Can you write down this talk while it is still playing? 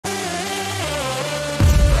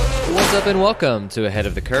What's up and welcome to Ahead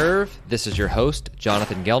of the Curve. This is your host,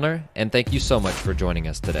 Jonathan Gellner, and thank you so much for joining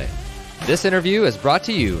us today. This interview is brought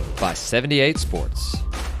to you by 78 Sports.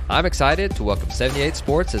 I'm excited to welcome 78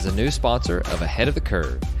 Sports as a new sponsor of Ahead of the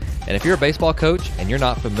Curve. And if you're a baseball coach and you're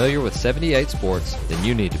not familiar with 78 Sports, then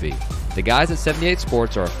you need to be. The guys at 78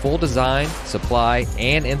 Sports are a full design, supply,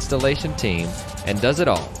 and installation team and does it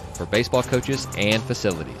all for baseball coaches and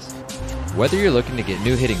facilities. Whether you're looking to get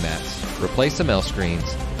new hitting mats, replace some L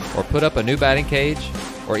screens, or put up a new batting cage,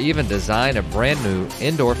 or even design a brand new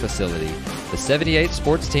indoor facility, the 78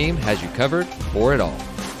 Sports team has you covered for it all.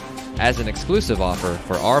 As an exclusive offer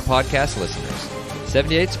for our podcast listeners,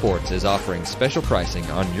 78 Sports is offering special pricing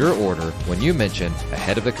on your order when you mention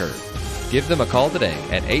Ahead of the Curve. Give them a call today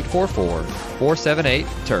at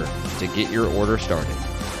 844-478-TURF to get your order started.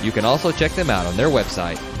 You can also check them out on their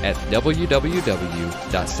website at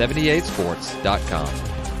www.78sports.com.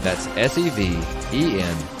 That's SEVENTY, 8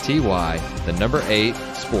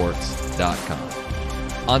 sports.com.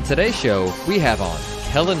 On today's show, we have on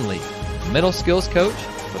Kellen Lee, middle skills coach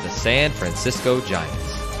for the San Francisco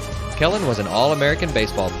Giants. Kellen was an All-American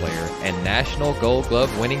baseball player and National Gold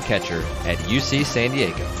Glove winning catcher at UC San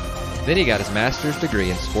Diego. Then he got his master's degree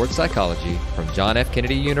in sports psychology from John F.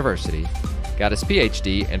 Kennedy University, got his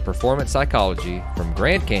PhD in performance psychology from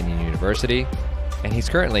Grand Canyon University, and he's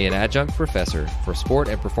currently an adjunct professor for sport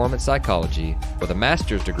and performance psychology for the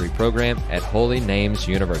master's degree program at Holy Names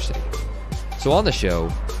University. So on the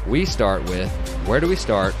show, we start with, where do we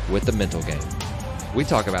start with the mental game? We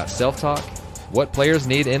talk about self-talk, what players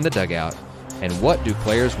need in the dugout, and what do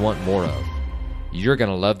players want more of. You're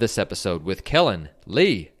going to love this episode with Kellen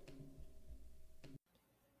Lee.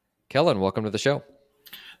 Kellen, welcome to the show.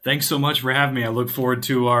 Thanks so much for having me. I look forward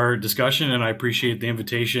to our discussion, and I appreciate the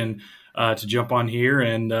invitation to jump on here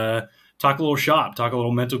and talk a little shop, talk a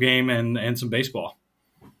little mental game and some baseball.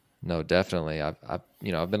 No, definitely. I've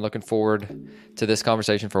been looking forward to this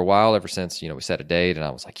conversation for a while, ever since, we set a date, and I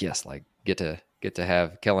was like, yes, get to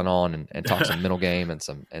have Kellen on and talk some mental game and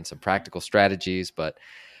some practical strategies. But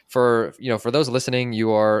for those listening,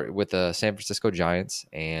 you are with the San Francisco Giants,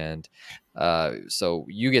 and so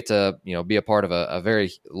you get to be a part of a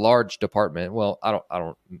very large department. Well, I don't.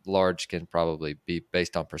 Large can probably be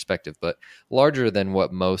based on perspective, but larger than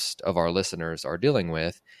what most of our listeners are dealing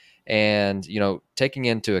with. And taking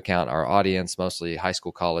into account our audience, mostly high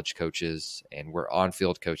school, college coaches, and we're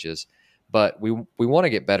on-field coaches, but we want to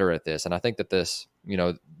get better at this. And I think that this,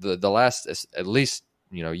 the last at least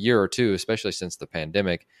year or two, especially since the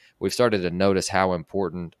pandemic, we've started to notice how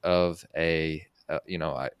important of a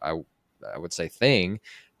I would say thing,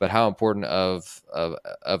 but how important of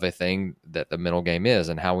a thing that the mental game is,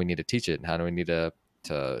 and how we need to teach it, and how do we need to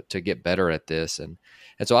get better at this. And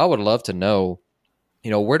so I would love to know,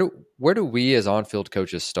 where do we as on-field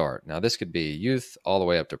coaches start? Now, this could be youth all the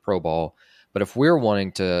way up to pro ball, but if we're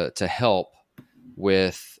wanting to help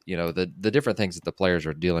with the different things that the players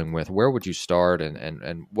are dealing with, where would you start,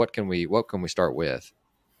 and what can we start with?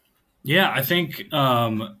 Yeah, I think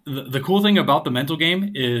the cool thing about the mental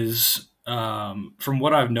game is, from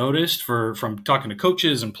what I've noticed from talking to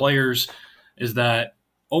coaches and players, is that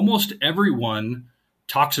almost everyone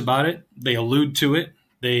talks about it. They allude to it.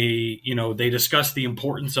 They discuss the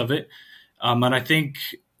importance of it. And I think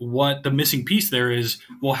what the missing piece there is,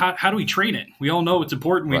 well, how do we train it? We all know it's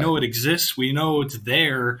important. We know it exists. We know it's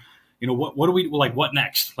there. What do we, like, what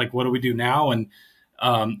next? Like, what do we do now? And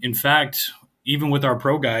in fact, even with our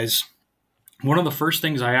pro guys, one of the first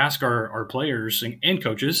things I ask our players and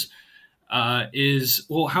coaches is,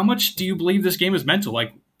 well, how much do you believe this game is mental?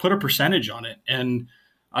 Like, put a percentage on it. And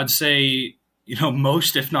I'd say,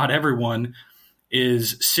 most, if not everyone,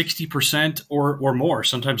 is 60% or more,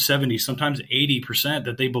 sometimes 70, sometimes 80%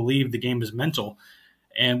 that they believe the game is mental,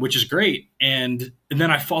 and which is great. And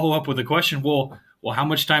then I follow up with a question, well, how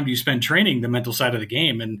much time do you spend training the mental side of the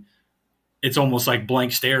game? And it's almost like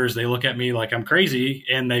blank stares. They look at me like I'm crazy,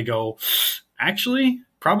 and they go, actually,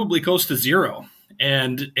 probably close to zero.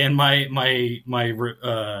 And my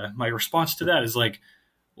response to that is like,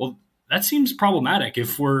 well, that seems problematic.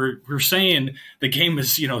 If we're saying the game is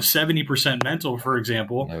 70% mental, for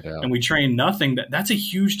example, no doubt, and we train nothing, that's a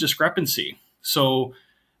huge discrepancy. So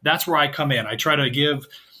that's where I come in. I try to give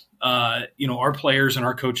our players and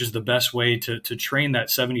our coaches the best way to train that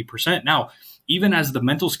 70%. Now, even as the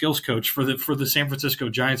mental skills coach for the San Francisco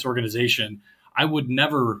Giants organization, I would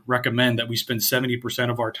never recommend that we spend 70%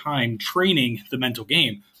 of our time training the mental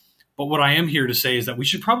game. But what I am here to say is that we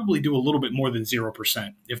should probably do a little bit more than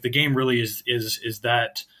 0%. If the game really is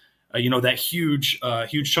that, that huge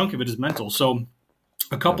chunk of it is mental. So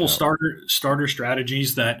A No couple doubt. starter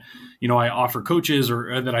strategies that I offer coaches,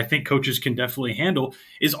 or that I think coaches can definitely handle,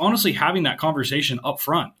 is honestly having that conversation up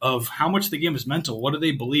front of how much the game is mental. What do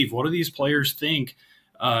they believe? What do these players think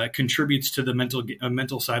contributes to the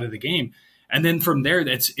mental side of the game? And then from there,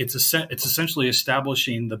 it's essentially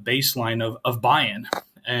establishing the baseline of buy-in.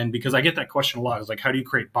 And because I get that question a lot, it's like, how do you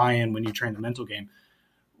create buy-in when you train the mental game?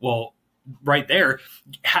 Well, right there,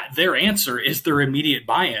 their answer is their immediate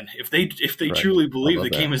buy-in. If they Right. truly I believe love the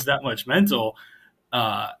that. game is that much mental,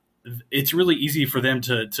 it's really easy for them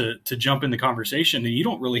to jump in the conversation, and you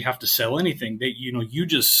don't really have to sell anything.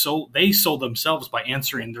 They sold themselves by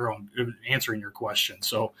answering your question.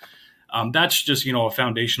 So that's just a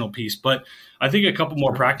foundational piece. But I think a couple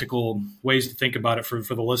more practical ways to think about it for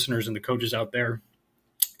the listeners and the coaches out there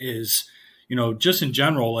is, just in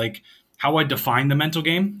general, like how I define the mental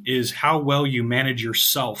game is how well you manage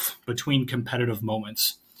yourself between competitive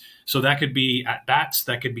moments. So that could be at bats,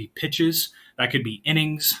 that could be pitches, that could be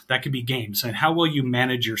innings, that could be games, and how well you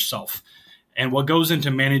manage yourself. And what goes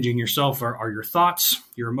into managing yourself are your thoughts,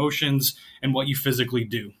 your emotions, and what you physically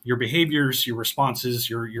do, your behaviors, your responses,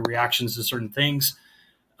 your reactions to certain things.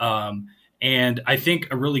 And I think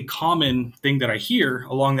a really common thing that I hear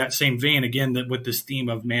along that same vein, again, that with this theme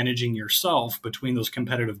of managing yourself between those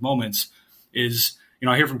competitive moments is,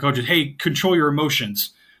 I hear from coaches, hey, control your emotions,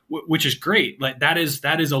 which is great. Like that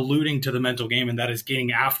is alluding to the mental game, and that is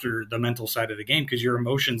getting after the mental side of the game, because your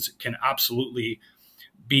emotions can absolutely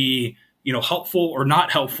be, helpful or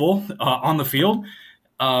not helpful on the field.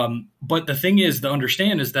 But the thing is to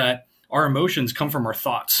understand is that our emotions come from our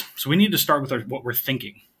thoughts. So we need to start with what we're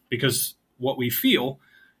thinking, because what we feel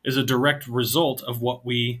is a direct result of what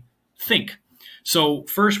we think. So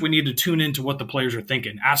first we need to tune into what the players are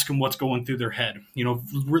thinking, ask them what's going through their head,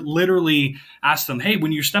 literally ask them, hey,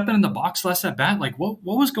 when you're stepping in the box last at bat, like what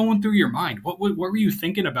was going through your mind? What were you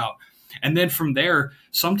thinking about? And then from there,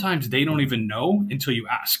 sometimes they don't even know until you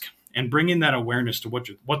ask, and bringing that awareness to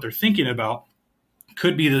what they're thinking about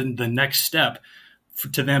could be the next step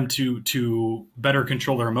to them to better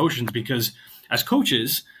control their emotions, because as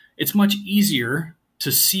coaches, it's much easier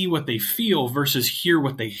to see what they feel versus hear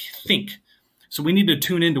what they think. So we need to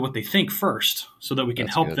tune into what they think first so that we can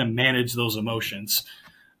That's help good. them manage those emotions.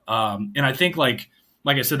 And I think like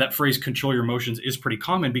I said, that phrase control your emotions is pretty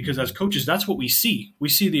common, because as coaches, that's what we see. We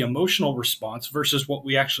see the emotional response versus what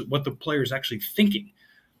the player is actually thinking.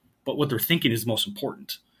 But what they're thinking is most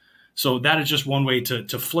important. So that is just one way to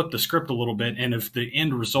flip the script a little bit. And if the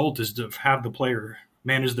end result is to have the player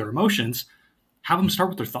manage their emotions, have them start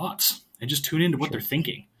with their thoughts and just tune into what Sure. they're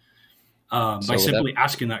thinking by So simply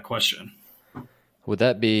asking that question. would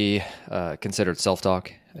that be considered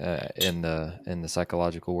self-talk in the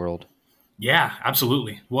psychological world? Yeah,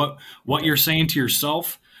 absolutely. What Okay. you're saying to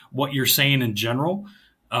yourself, what you're saying in general.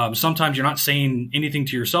 Sometimes you're not saying anything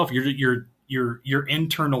to yourself. Your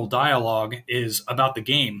internal dialogue is about the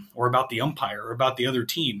game, or about the umpire, or about the other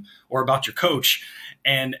team, or about your coach,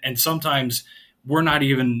 and sometimes we're not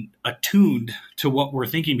even attuned to what we're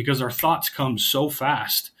thinking, because our thoughts come so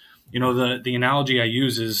fast. The analogy I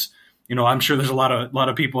use is, I'm sure there's a lot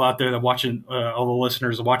of people out there that watching, all the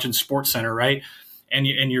listeners are watching Sports Center, right? And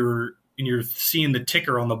you're seeing the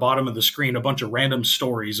ticker on the bottom of the screen, a bunch of random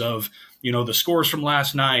stories of, the scores from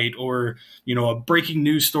last night, or, a breaking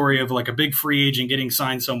news story of like a big free agent getting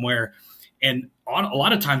signed somewhere. And a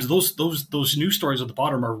lot of times those news stories at the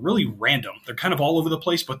bottom are really random. They're kind of all over the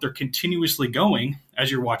place, but they're continuously going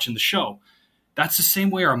as you're watching the show. That's the same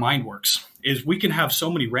way our mind works, is we can have so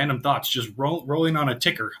many random thoughts just rolling on a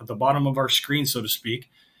ticker at the bottom of our screen, so to speak.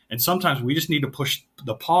 And sometimes we just need to push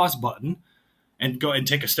the pause button and go and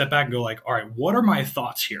take a step back and go like, all right, what are my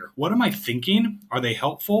thoughts here? What am I thinking? Are they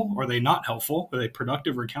helpful? Are they not helpful? Are they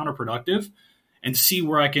productive or counterproductive? And see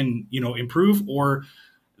where I can, improve. Or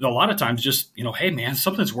a lot of times just, hey man,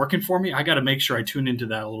 something's working for me. I got to make sure I tune into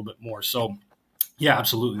that a little bit more. So yeah,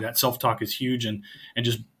 absolutely. That self-talk is huge. And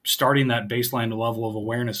just starting that baseline level of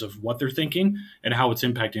awareness of what they're thinking and how it's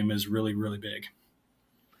impacting them is really, really big.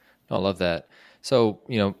 I love that. So,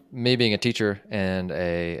 me being a teacher and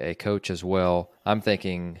a coach as well, I'm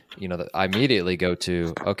thinking, that I immediately go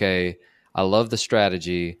to, okay, I love the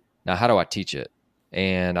strategy. Now, how do I teach it?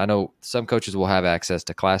 And I know some coaches will have access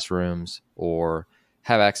to classrooms or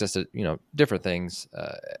have access to, different things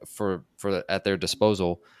for at their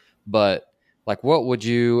disposal. But like, how would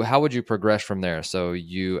you progress from there? So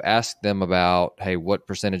you ask them about, hey, what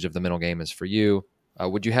percentage of the mental game is for you?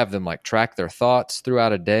 Would you have them like track their thoughts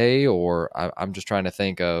throughout a day? Or I'm just trying to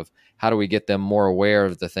think of how do we get them more aware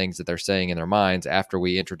of the things that they're saying in their minds after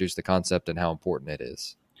we introduce the concept and how important it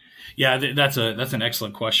is? Yeah, that's an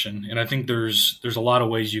excellent question, and I think there's a lot of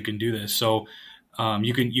ways you can do this. So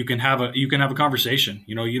you can have a conversation.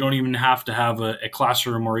 You know, you don't even have to have a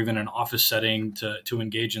classroom or even an office setting to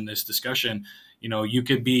engage in this discussion. You know, you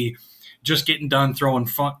could be just getting done throwing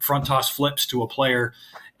front toss flips to a player,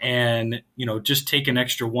 and just take an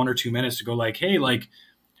extra 1 or 2 minutes to go like, hey, like,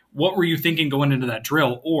 what were you thinking going into that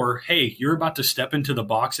drill? Or, hey, you're about to step into the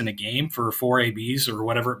box in a game for 4 ABs or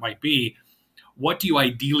whatever it might be. What do you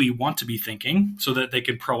ideally want to be thinking, so that they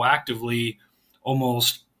could proactively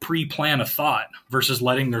almost pre-plan a thought versus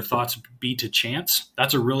letting their thoughts be to chance?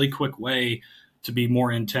 That's a really quick way to be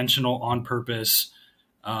more intentional, on purpose,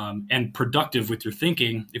 and productive with your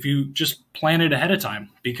thinking if you just plan it ahead of time.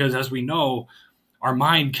 Because as we know, our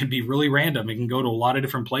mind can be really random. It can go to a lot of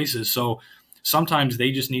different places. So sometimes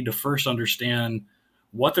they just need to first understand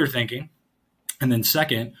what they're thinking, and then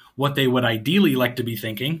second, what they would ideally like to be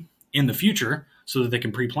thinking in the future, so that they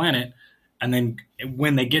can pre-plan it. And then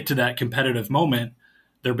when they get to that competitive moment,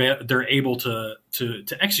 they're able to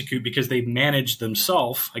execute, because they've managed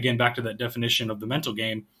themselves. Again, back to that definition of the mental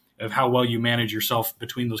game of how well you manage yourself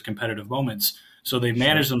between those competitive moments. So they've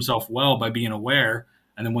managed themselves well by being aware,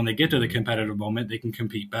 and then when they get to the competitive moment, they can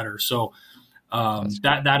compete better. So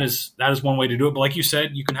that is one way to do it. But like you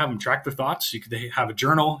said, you can have them track their thoughts. You could have a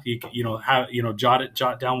journal.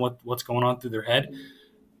 Jot down what's going on through their head.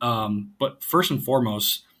 But first and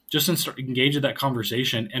foremost, just engage in that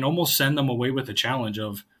conversation and almost send them away with a challenge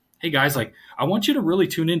of, hey guys, like, I want you to really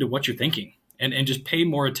tune into what you're thinking, and just pay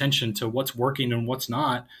more attention to what's working and what's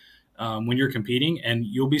not when you're competing. And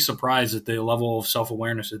you'll be surprised at the level of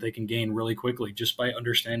self-awareness that they can gain really quickly just by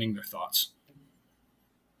understanding their thoughts.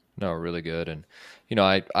 No, really good. And,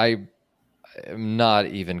 I am not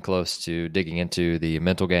even close to digging into the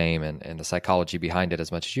mental game and the psychology behind it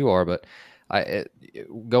as much as you are, but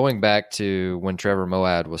going back to when Trevor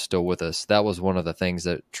Moawad was still with us, that was one of the things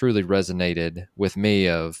that truly resonated with me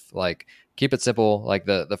of, like, keep it simple. Like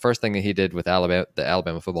the first thing that he did with the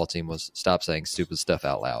Alabama football team was stop saying stupid stuff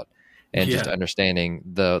out loud, and just understanding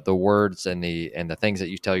the words and the things that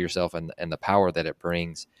you tell yourself, and the power that it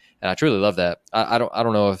brings. And I truly love that. I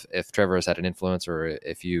don't know if Trevor has had an influence, or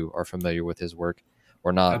if you are familiar with his work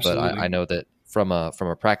or not. Absolutely. But I know that from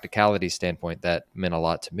a practicality standpoint, that meant a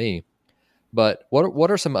lot to me. But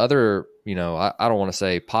what are some other, I don't want to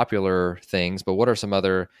say popular things, but what are some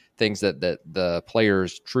other things that the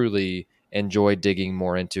players truly enjoy digging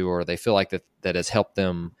more into, or they feel like that has helped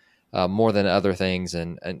them more than other things?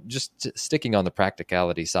 And just sticking on the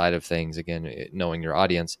practicality side of things, again, knowing your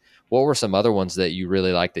audience, what were some other ones that you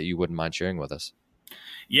really like that you wouldn't mind sharing with us?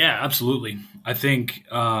 Yeah, absolutely. I think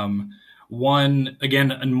one,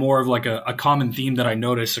 again, and more of like a common theme that I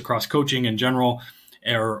notice across coaching in general,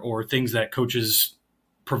 or things that coaches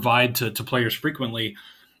provide to players frequently,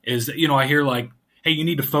 is that, I hear like, hey, you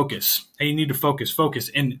need to focus. Hey, you need to focus.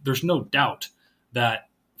 And there's no doubt that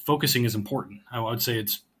focusing is important. I would say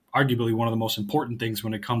it's arguably one of the most important things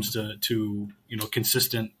when it comes to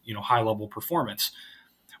consistent, high level performance.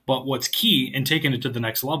 But what's key in taking it to the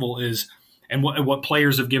next level is, and what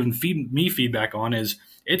players have given me feedback on, is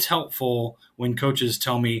it's helpful when coaches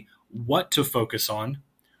tell me what to focus on,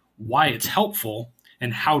 why it's helpful,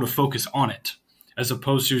 and how to focus on it, as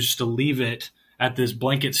opposed to just to leave it at this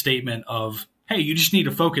blanket statement of, hey, you just need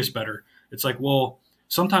to focus better. It's like, well,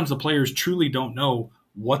 sometimes the players truly don't know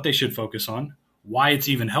what they should focus on, why it's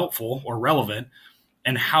even helpful or relevant,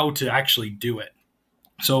 and how to actually do it.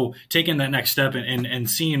 So taking that next step and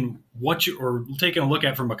seeing or taking a look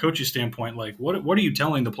at from a coach's standpoint, like what are you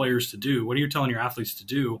telling the players to do? What are you telling your athletes to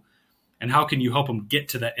do? And how can you help them get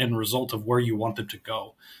to that end result of where you want them to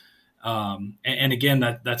go? And again,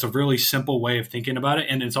 that's a really simple way of thinking about it.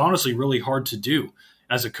 And it's honestly really hard to do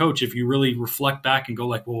as a coach if you really reflect back and go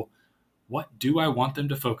like, well, what do I want them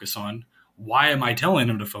to focus on? Why am I telling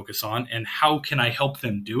them to focus on? And how can I help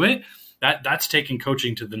them do it? That's taking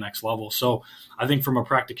coaching to the next level. So I think from a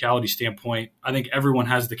practicality standpoint, I think everyone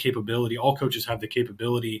has the capability, all coaches have the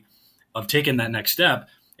capability of taking that next step.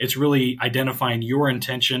 It's really identifying your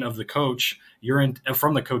intention of the coach,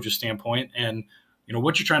 from the coach's standpoint, and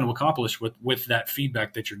what you're trying to accomplish with that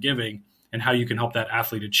feedback that you're giving, and how you can help that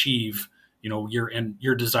athlete achieve,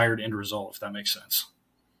 your desired end result, if that makes sense.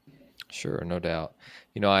 Sure, no doubt.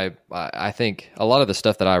 I think a lot of the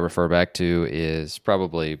stuff that I refer back to is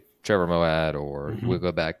probably Trevor Moawad, or we'll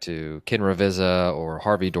go back to Ken Ravizza or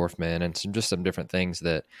Harvey Dorfman, and some different things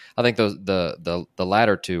that I think the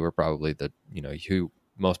latter two are probably who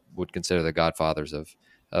most would consider the godfathers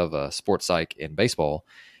of sports psych in baseball.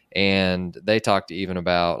 And they talked even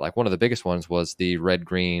about, like, one of the biggest ones was the red,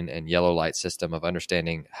 green, and yellow light system of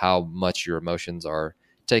understanding how much your emotions are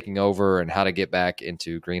taking over and how to get back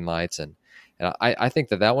into green lights. And I think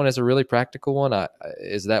that one is a really practical one.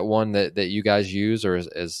 Is that one that you guys use, or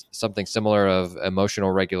is something similar of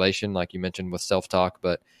emotional regulation, like you mentioned with self-talk?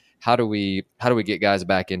 But how do we get guys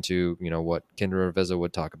back into, what Kendra Ravizza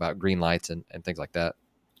would talk about, green lights and things like that?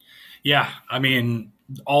 Yeah, I mean,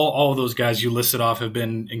 all of those guys you listed off have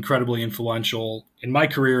been incredibly influential in my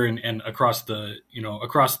career and across the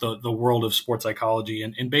world of sports psychology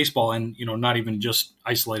and in baseball, and not even just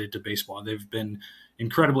isolated to baseball. They've been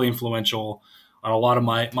incredibly influential on a lot of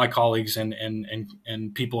my colleagues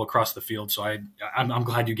and people across the field. So I'm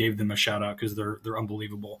glad you gave them a shout out, because they're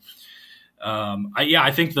unbelievable.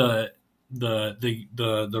 I think the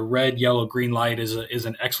red, yellow, green light is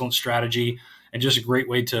an excellent strategy, and just a great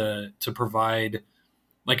way to provide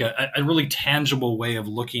like a really tangible way of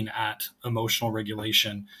looking at emotional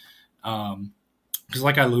regulation. Because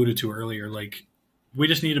like I alluded to earlier, like we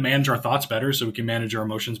just need to manage our thoughts better so we can manage our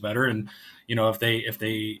emotions better. And,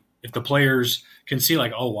 if the players can see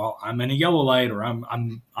like, oh, well, I'm in a yellow light, or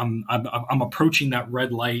I'm approaching that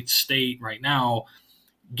red light state right now,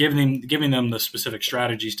 giving them the specific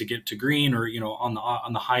strategies to get to green, or,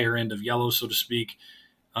 on the higher end of yellow, so to speak,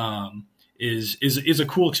 is a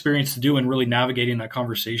cool experience to do. And really navigating that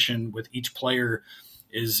conversation with each player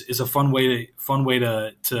is a fun way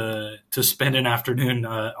to spend an afternoon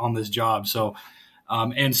on this job. So,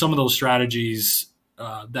 and some of those strategies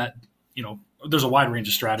that, there's a wide range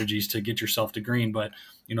of strategies to get yourself to green, but,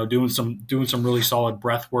 doing some really solid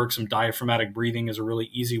breath work, some diaphragmatic breathing is a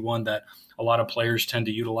really easy one that a lot of players tend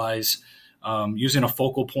to utilize. Using a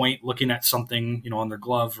focal point, looking at something, on their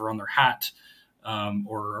glove or on their hat,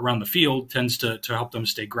 or around the field, tends to help them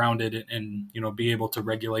stay grounded and be able to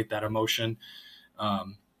regulate that emotion.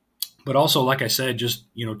 But also, like I said, just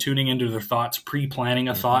tuning into their thoughts, pre-planning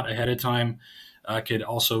a thought ahead of time could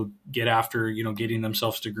also get after getting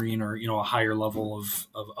themselves to green, or a higher level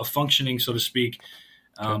of functioning, so to speak.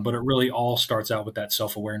 But it really all starts out with that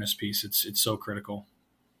self-awareness piece. It's so critical.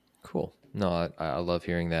 Cool. No, I love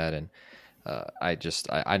hearing that, and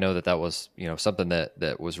I know that was something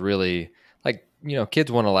that was really, like,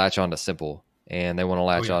 kids want to latch on to simple, and they want to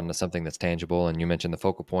latch on to something that's tangible. And you mentioned the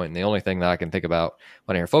focal point, and the only thing that I can think about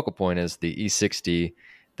when I hear focal point is the E60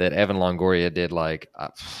 that Evan Longoria did. Like,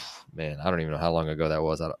 man, I don't even know how long ago that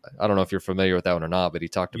was. I don't know if you're familiar with that one or not, but he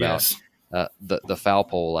talked about the foul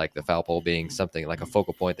pole, like the foul pole being something like a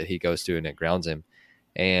focal point that he goes to and it grounds him.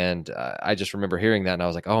 And I just remember hearing that, and I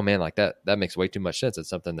was like, oh man, like that makes way too much sense. It's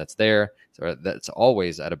something that's there, so that's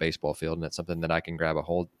always at a baseball field, and it's something that I can grab a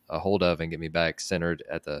hold of and get me back centered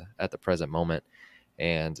at the present moment.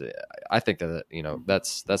 And I think that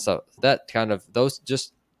that kind of those,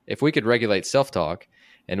 just if we could regulate self-talk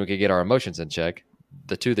and we could get our emotions in check,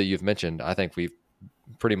 the two that you've mentioned, I think we've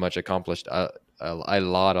pretty much accomplished a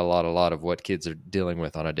lot of what kids are dealing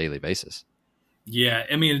with on a daily basis. Yeah,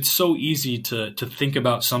 I mean, it's so easy to think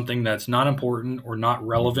about something that's not important or not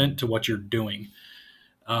relevant to what you're doing.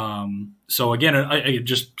 So again, I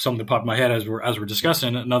just something that popped in my head as we're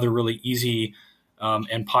discussing. Another really easy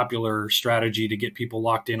and popular strategy to get people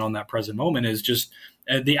locked in on that present moment is just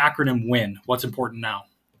the acronym WIN. What's important now?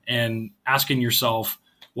 And asking yourself,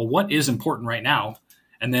 well, what is important right now?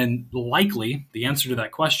 And then likely the answer to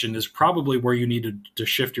that question is probably where you need to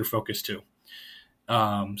shift your focus to.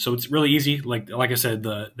 So it's really easy. Like I said,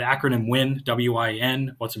 the acronym WIN,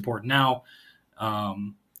 W-I-N, what's important now,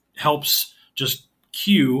 helps just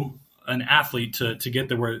cue an athlete to get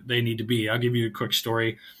to where they need to be. I'll give you a quick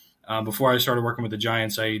story. Before I started working with the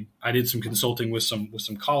Giants, I did some consulting with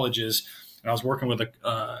some colleges, and I was working with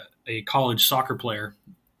a college soccer player,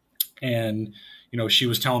 and she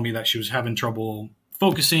was telling me that she was having trouble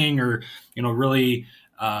focusing, or really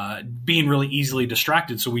being really easily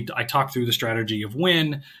distracted. So I talked through the strategy of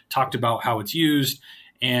WIN, talked about how it's used,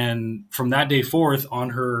 and from that day forth, on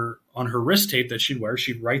her wrist tape that she'd wear,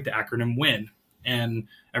 she'd write the acronym WIN. And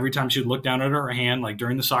every time she'd look down at her hand, like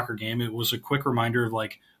during the soccer game, it was a quick reminder of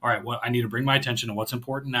like, all right, I need to bring my attention to what's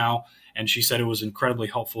important now. And she said it was incredibly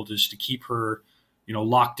helpful just to keep her,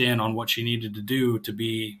 locked in on what she needed to do to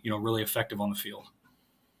be, really effective on the field.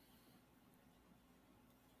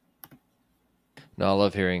 No, I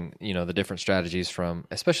love hearing, the different strategies from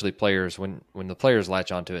especially players when the players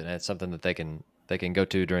latch onto it and it's something that they can go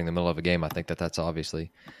to during the middle of a game. I think that's obviously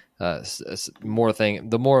the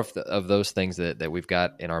more of those things that we've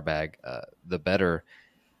got in our bag, the better.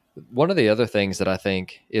 One of the other things that I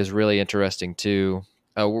think is really interesting too,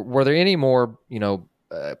 were there any more,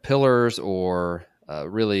 pillars or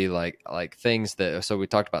really like things that, so we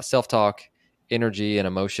talked about self-talk, energy and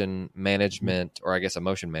emotion management, or I guess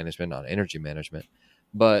emotion management, not energy management.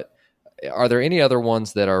 But are there any other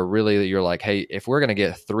ones that are really, you're like, hey, if we're going to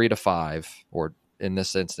get 3 to 5, or in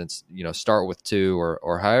this instance, start with 2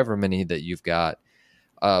 or however many that you've got,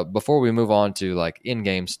 before we move on to like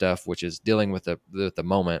in-game stuff, which is dealing with the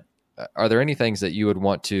moment, are there any things that you would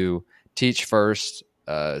want to teach first,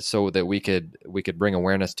 so that we could bring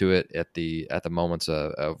awareness to it at the moments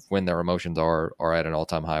of when their emotions are at an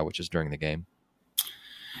all-time high, which is during the game?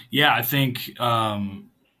 Yeah, I think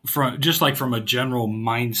from a general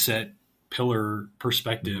mindset pillar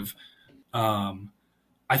perspective,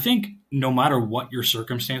 I think no matter what your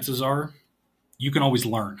circumstances are, you can always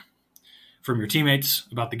learn from your teammates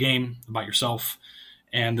about the game, about yourself.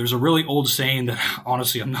 And there's a really old saying that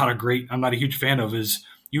honestly I'm not a huge fan of, is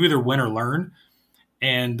you either win or learn.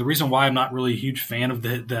 And the reason why I'm not really a huge fan of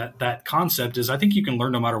that concept is I think you can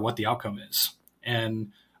learn no matter what the outcome is.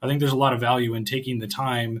 And I think there's a lot of value in taking the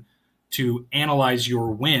time to analyze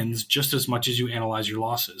your wins just as much as you analyze your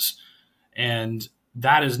losses. And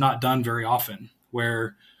that is not done very often,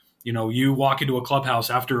 where, you walk into a clubhouse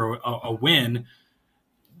after a win,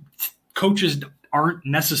 coaches aren't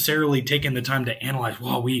necessarily taking the time to analyze,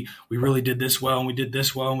 well, we really did this well, and we did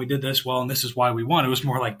this well, and we did this well, and this is why we won. It was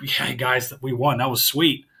more like, yeah, guys, that we won. That was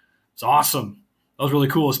sweet. It's awesome. That was really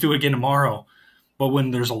cool. Let's do it again tomorrow. But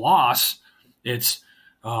when there's a loss, it's,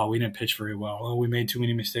 oh, we didn't pitch very well. Oh, we made too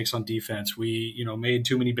many mistakes on defense. We, made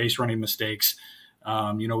too many base running mistakes.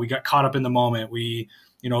 We got caught up in the moment. We,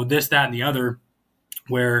 this, that, and the other,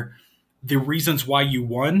 where the reasons why you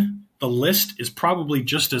won, the list is probably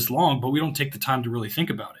just as long, but we don't take the time to really think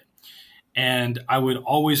about it. And I would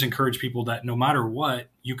always encourage people that no matter what,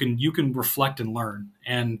 you can reflect and learn.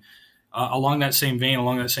 And along that same vein,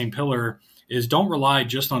 along that same pillar, is don't rely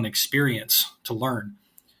just on experience to learn.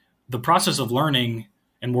 The process of learning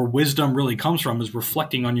and where wisdom really comes from is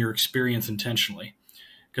reflecting on your experience intentionally.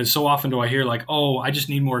 Because so often do I hear like, oh, I just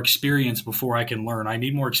need more experience before I can learn. I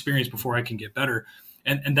need more experience before I can get better.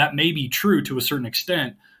 And that may be true to a certain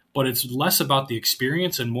extent, but it's less about the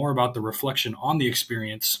experience and more about the reflection on the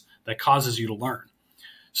experience that causes you to learn.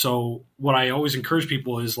 So what I always encourage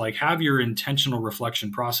people is like, have your intentional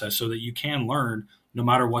reflection process so that you can learn no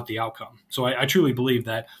matter what the outcome. So I truly believe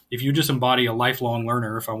that if you just embody a lifelong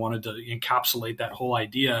learner, if I wanted to encapsulate that whole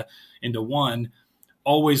idea into one,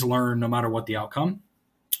 always learn no matter what the outcome.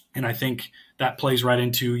 And I think that plays right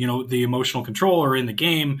into, the emotional control, or in the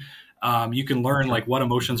game, you can learn like what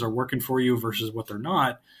emotions are working for you versus what they're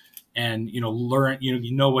not. And, learn,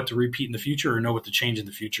 what to repeat in the future or know what to change in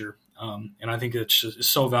the future. And I think it's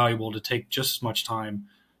so valuable to take just as much time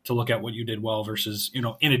to look at what you did well versus,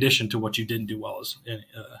 in addition to what you didn't do well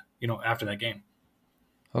after that game.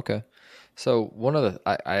 Okay. So one of the,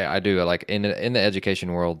 I do like in the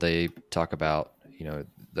education world, they talk about,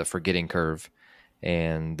 the forgetting curve,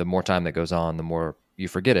 and the more time that goes on, the more you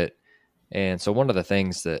forget it. And so one of the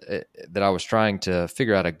things that I was trying to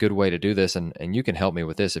figure out a good way to do this, and you can help me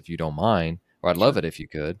with this if you don't mind, or I'd love it if you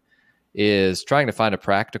could, is trying to find a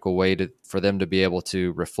practical way for them to be able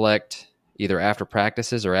to reflect either after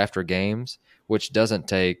practices or after games, which doesn't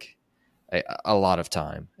take a lot of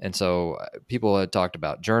time. And so people had talked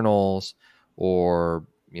about journals, or,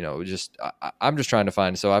 I'm just trying to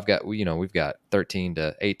find, so I've got, we've got 13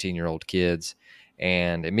 to 18-year-old kids.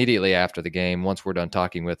 And immediately after the game, once we're done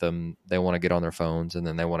talking with them, they want to get on their phones, and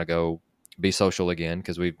then they want to go be social again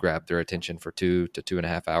because we've grabbed their attention for 2 to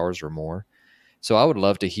 2.5 hours or more. So I would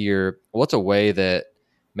love to hear what's a way that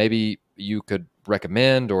maybe you could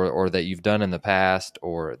recommend, or that you've done in the past,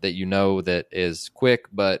 or that that is quick,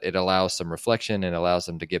 but it allows some reflection and allows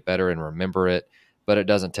them to get better and remember it, but it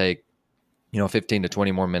doesn't take 15 to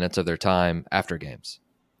 20 more minutes of their time after games.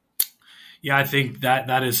 Yeah, I think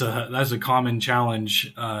that is a common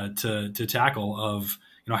challenge to tackle. Of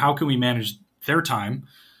how can we manage their time?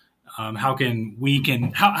 How are we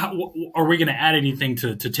going to add anything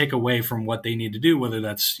to take away from what they need to do? Whether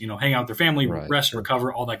that's hang out with their family, right, rest,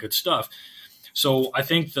 recover, all that good stuff. So I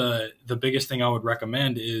think the biggest thing I would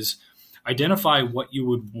recommend is identify what you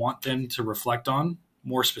would want them to reflect on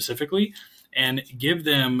more specifically, and give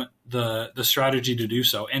them the strategy to do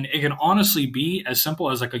so. And it can honestly be as simple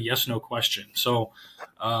as like a yes/no question. So,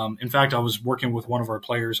 in fact, I was working with one of our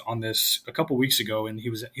players on this a couple weeks ago, and he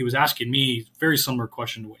was asking me a very similar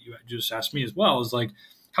question to what you just asked me as well. Is like,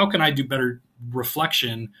 how can I do better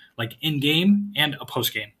reflection, like in game and a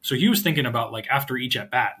post game? So he was thinking about like after each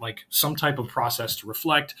at bat, like some type of process to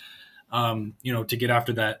reflect, to get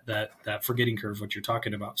after that forgetting curve, what you're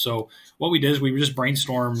talking about. So what we did is we just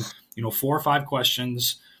brainstormed, 4 or 5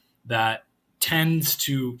 questions that tends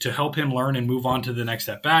to help him learn and move on to the next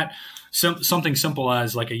at bat. Something simple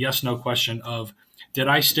as like a yes/no question of, did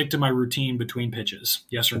I stick to my routine between pitches?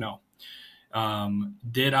 Yes or no?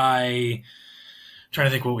 Did I trying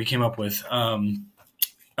to think what we came up with?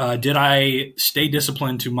 Did I stay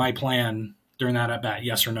disciplined to my plan during that at bat?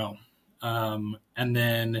 Yes or no? And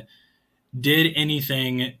then did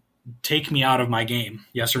anything take me out of my game?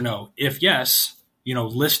 Yes or no? If yes,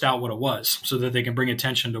 list out what it was so that they can bring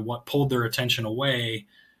attention to what pulled their attention away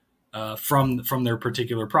from their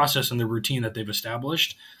particular process and the routine that they've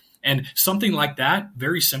established. And something like that,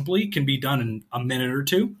 very simply, can be done in a minute or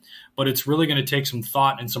two, but it's really going to take some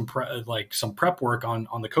thought and some prep work on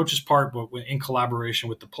the coach's part, but in collaboration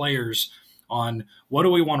with the players on what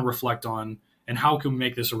do we want to reflect on and how can we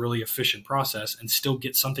make this a really efficient process and still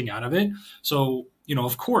get something out of it. So,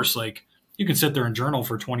 of course, like you can sit there and journal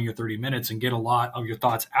for 20 or 30 minutes and get a lot of your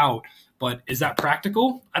thoughts out, but is that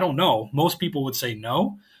practical? I don't know. Most people would say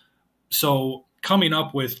no. So coming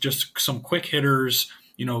up with just some quick hitters,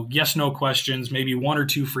 yes, no questions, maybe one or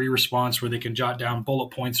two free response where they can jot down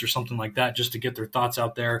bullet points or something like that just to get their thoughts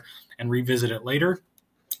out there and revisit it later.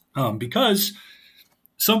 Because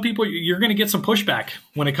some people, you're going to get some pushback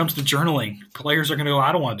when it comes to journaling. Players are going to go,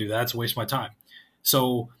 I don't want to do that. It's a waste of my time.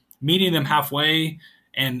 So meeting them halfway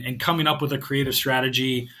and coming up with a creative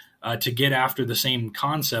strategy to get after the same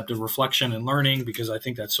concept of reflection and learning, because I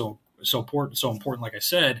think that's so important, like I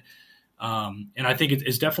said. And I think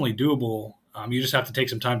it's definitely doable. You just have to take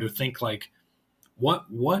some time to think like,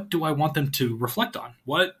 what do I want them to reflect on?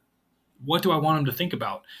 What do I want them to think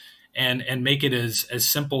about? And make it as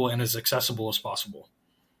simple and as accessible as possible.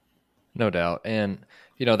 No doubt. And,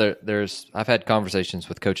 I've had conversations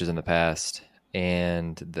with coaches in the past,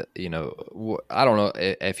 and, I don't know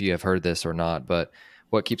if you have heard this or not, but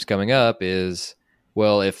what keeps coming up is,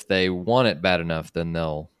 well, if they want it bad enough, then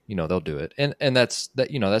they'll do it. And that's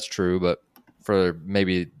true. But for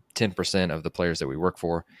maybe 10% of the players that we work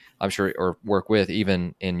for, I'm sure, or work with,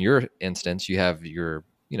 even in your instance, you have your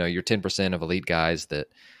 10% of elite guys that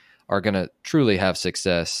are going to truly have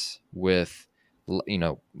success with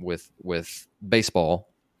baseball,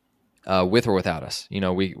 with or without us.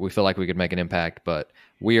 We feel like we could make an impact, but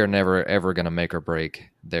we are never, ever going to make or break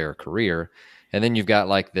their career. And then you've got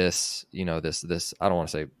like this, this, I don't want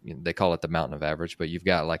to say, they call it the mountain of average, but you've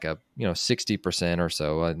got like a, 60% or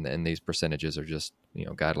so. And these percentages are just,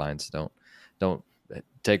 guidelines. Don't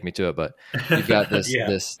take me to it, but you've got this,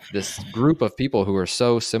 this group of people who are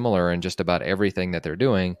so similar in just about everything that they're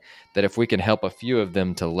doing, that if we can help a few of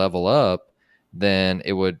them to level up, then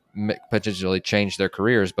it would potentially change their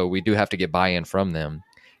careers, but we do have to get buy-in from them.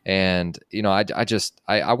 And, I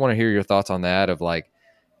want to hear your thoughts on that, of like,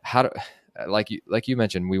 how to, like you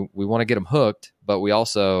mentioned, we want to get them hooked, but we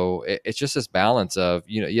also, it's just this balance of,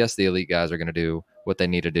 yes, the elite guys are going to do what they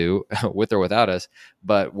need to do with or without us,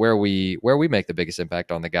 but where we make the biggest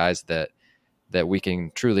impact on the guys that we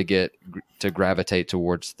can truly get to gravitate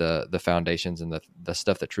towards the foundations and the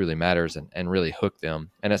stuff that truly matters, and really hook them.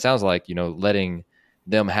 And it sounds like, letting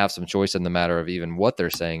them have some choice in the matter of even what they're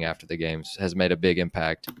saying after the games has made a big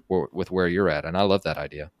impact with where you're at. And I love that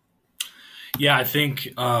idea. Yeah, I think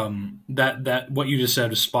that what you just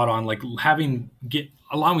said is spot on. Like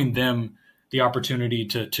allowing them the opportunity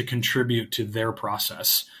to contribute to their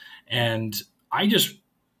process. And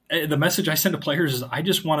the message I send to players is I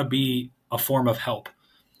just want to be a form of help,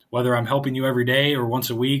 whether I'm helping you every day or once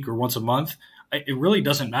a week or once a month. It really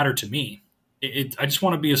doesn't matter to me. I just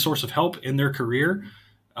want to be a source of help in their career.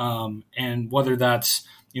 And whether that's,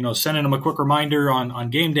 sending them a quick reminder on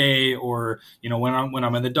game day, or, when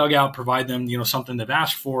I'm in the dugout, provide them, something they've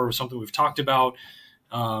asked for or something we've talked about.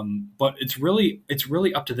 But it's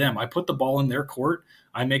really up to them. I put the ball in their court.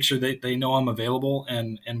 I make sure that they know I'm available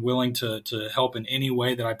and willing to help in any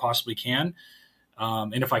way that I possibly can.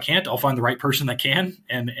 And if I can't, I'll find the right person that can.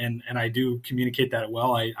 And I do communicate that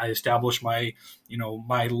well. I establish my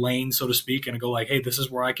lane, so to speak, and I go like, hey, this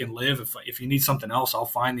is where I can live. If you need something else, I'll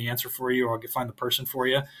find the answer for you, or I'll find the person for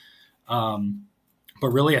you. But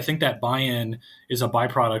really, I think that buy-in is a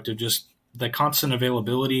byproduct of just the constant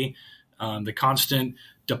availability, the constant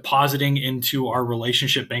depositing into our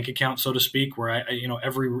relationship bank account, so to speak, where I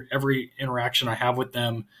every interaction I have with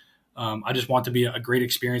them, I just want to be a great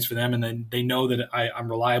experience for them, and then they know that I'm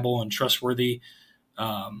reliable and trustworthy.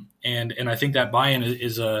 And I think that buy-in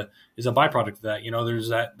is a byproduct of that. There's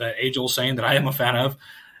that age-old saying that I am a fan of.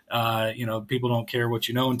 People don't care what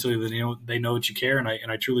you know until they know what you care, and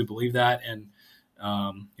I truly believe that. And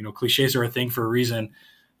cliches are a thing for a reason,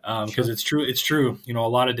 because it's true. It's true. A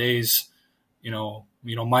lot of days,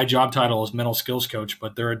 my job title is mental skills coach,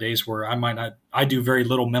 but there are days where I do very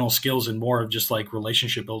little mental skills and more of just like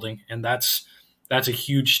relationship building. And that's a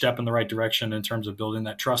huge step in the right direction in terms of building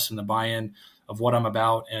that trust and the buy-in of what I'm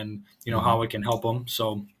about, and, how I can help them.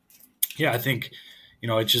 So Yeah, I think,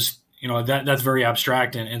 it's just, that's very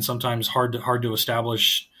abstract and sometimes hard to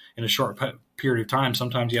establish in a short period of time.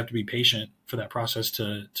 Sometimes you have to be patient for that process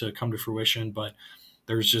to come to fruition. But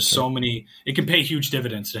there's just so many. It can pay huge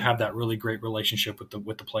dividends to have that really great relationship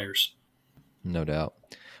with the players. No doubt.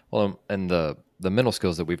 Well, and the mental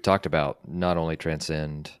skills that we've talked about not only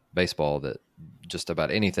transcend baseball, that just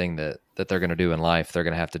about anything that they're going to do in life, they're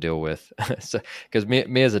going to have to deal with. Because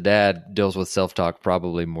me as a dad deals with self-talk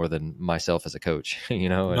probably more than myself as a coach,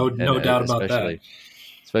 No doubt about that.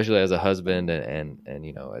 Especially as a husband and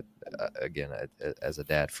again, as a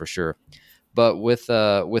dad for sure. But with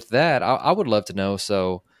that, I would love to know.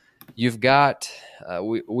 So you've got,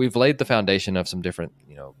 we've laid the foundation of some different,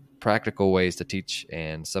 practical ways to teach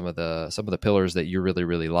and some of the pillars that you really,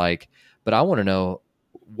 really like. But I want to know,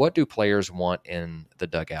 what do players want in the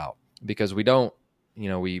dugout? Because we don't,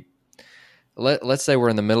 let's say we're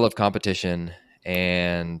in the middle of competition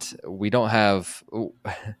and we don't have,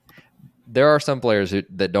 there are some players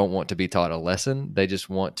that don't want to be taught a lesson. They just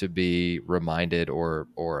want to be reminded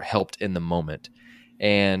or helped in the moment.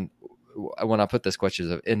 And when I put this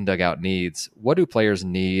question of in dugout needs, what do players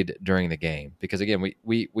need during the game? Because again,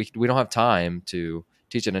 we don't have time to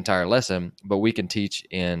teach an entire lesson, but we can teach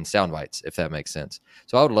in sound bites, if that makes sense.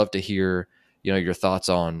 So I would love to hear, your thoughts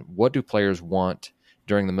on what do players want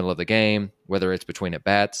during the middle of the game, whether it's between at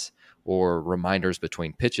bats or reminders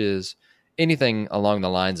between pitches, anything along the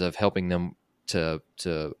lines of helping them to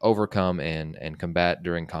overcome and combat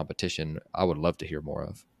during competition. I would love to hear more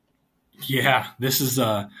of. Yeah, this is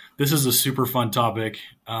a super fun topic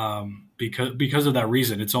because of that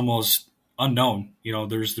reason. It's almost unknown.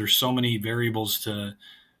 There's so many variables to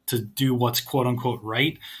do what's quote unquote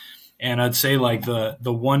right. And I'd say like the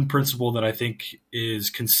one principle that I think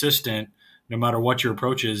is consistent no matter what your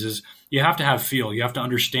approach is you have to have feel. You have to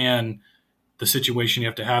understand the situation. You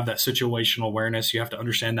have to have that situational awareness. You have to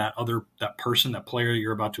understand that person, that player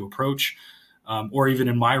you're about to approach. Or even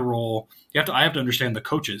in my role, I have to understand the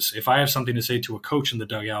coaches. If I have something to say to a coach in the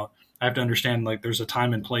dugout, I have to understand like there's a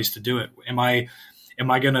time and place to do it. Am I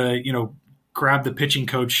going to, grab the pitching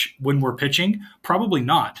coach when we're pitching? Probably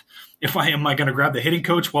not. Am I going to grab the hitting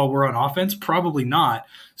coach while we're on offense? Probably not.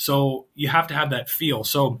 So you have to have that feel.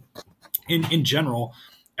 So in general,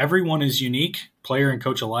 everyone is unique, player and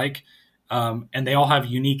coach alike, and they all have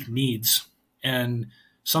unique needs. And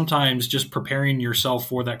sometimes just preparing yourself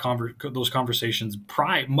for that those conversations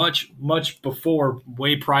much before,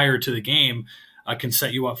 way prior to the game, can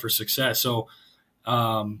set you up for success. So,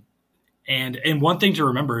 and one thing to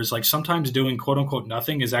remember is like sometimes doing quote unquote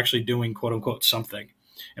nothing is actually doing quote unquote something.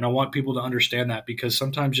 And I want people to understand that because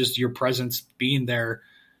sometimes just your presence being there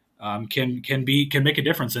can make a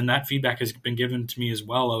difference. And that feedback has been given to me as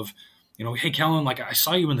well of, hey, Kellen, like I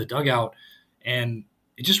saw you in the dugout and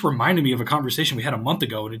it just reminded me of a conversation we had a month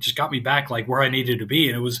ago, and it just got me back like where I needed to be.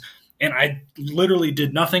 And I literally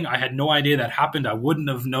did nothing. I had no idea that happened. I wouldn't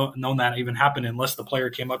have known that even happened unless the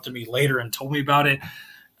player came up to me later and told me about it.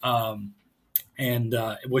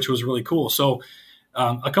 Which was really cool. So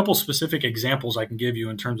a couple specific examples I can give you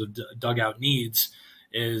in terms of dugout needs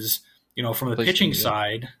is, from the pitching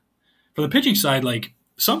side, like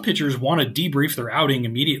some pitchers want to debrief their outing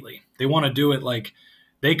immediately. They want to do it like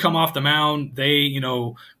they come off the mound, they,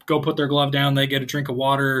 go put their glove down, they get a drink of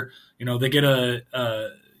water, they get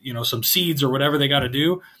some seeds or whatever they got to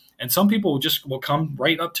do. And some people will come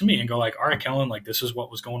right up to me and go like, all right, Kellen, like this is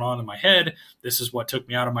what was going on in my head. This is what took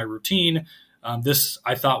me out of my routine. This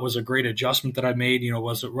I thought was a great adjustment that I made,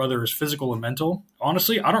 whether it's physical or mental.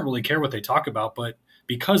 Honestly, I don't really care what they talk about, but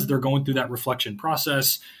because they're going through that reflection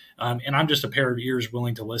process, and I'm just a pair of ears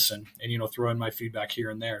willing to listen and, throw in my feedback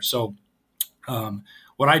here and there. So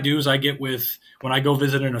what I do is when I go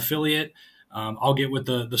visit an affiliate, I'll get with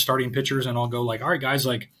the starting pitchers and I'll go like, all right, guys,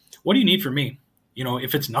 like, what do you need from me?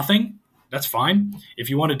 If it's nothing, that's fine.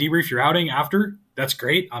 If you want to debrief your outing after, that's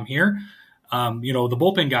great. I'm here. The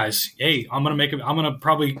bullpen guys, hey, I'm going to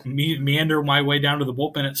probably meander my way down to the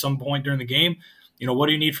bullpen at some point during the game. What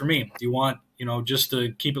do you need from me? Do you want, just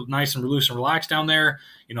to keep it nice and loose and relaxed down there?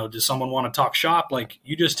 Does someone want to talk shop? Like,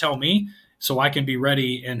 you just tell me so I can be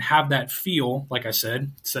ready and have that feel, like I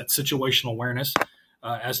said, it's that situational awareness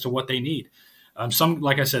as to what they need.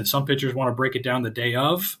 Like I said, some pitchers want to break it down the day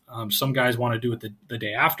of. Some guys want to do it the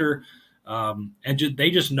day after.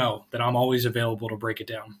 They just know that I'm always available to break it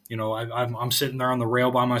down. I'm sitting there on the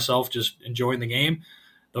rail by myself, just enjoying the game.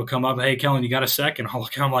 They'll come up, hey, Kellen, you got a sec? And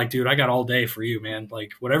I'm like, dude, I got all day for you, man.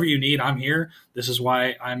 Like, whatever you need, I'm here. This is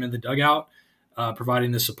why I'm in the dugout,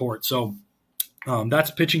 providing the support. So that's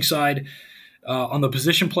pitching side. On the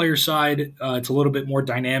position player side, it's a little bit more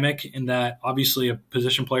dynamic in that obviously a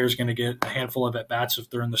position player is going to get a handful of at-bats if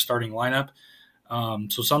they're in the starting lineup.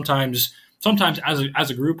 So sometimes as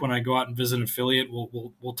a group, when I go out and visit an affiliate,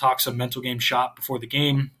 we'll talk some mental game shop before the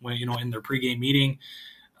game, when in their pregame meeting.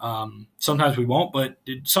 Sometimes we won't, but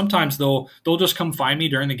sometimes they'll just come find me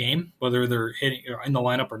during the game, whether they're hitting or in the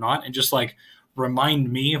lineup or not, and just like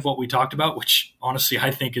remind me of what we talked about, which honestly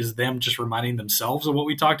I think is them just reminding themselves of what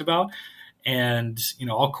we talked about. And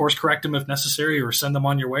I'll course correct them if necessary, or send them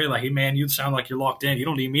on your way. Like, hey man, you sound like you're locked in. You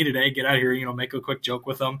don't need me today. Get out of here. Make a quick joke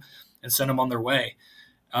with them and send them on their way.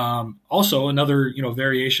 Also, another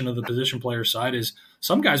variation of the position player side is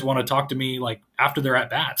some guys want to talk to me like after they're at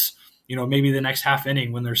bats. Maybe the next half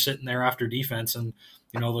inning when they're sitting there after defense, and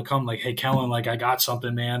they'll come like, hey Kellen, like I got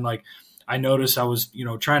something, man. Like I noticed I was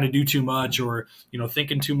trying to do too much, or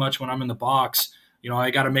thinking too much when I'm in the box. I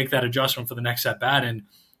got to make that adjustment for the next at bat. And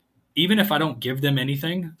even if I don't give them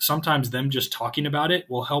anything, sometimes them just talking about it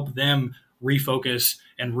will help them refocus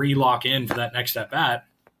and re-lock in for that next at bat.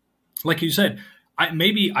 Like you said,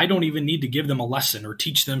 maybe I don't even need to give them a lesson or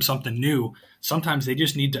teach them something new. Sometimes they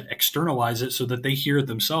just need to externalize it so that they hear it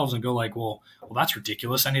themselves and go like, well, that's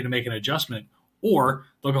ridiculous. I need to make an adjustment. Or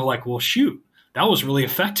they'll go like, well, shoot, that was really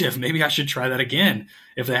effective. Maybe I should try that again.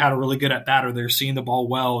 If they had a really good at bat, or they're seeing the ball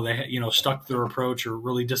well, they stuck to their approach, or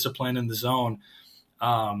really disciplined in the zone.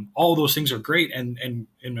 All those things are great and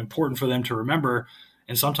important for them to remember.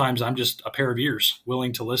 And sometimes I'm just a pair of ears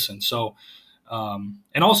willing to listen. So,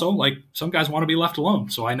 and also like some guys want to be left alone.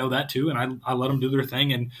 So I know that too. And I let them do their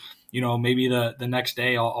thing. And, maybe the next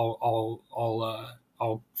day I'll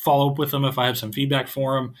follow up with them if I have some feedback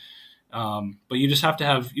for them. But you just have to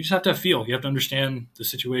have feel. You have to understand the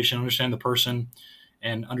situation, understand the person,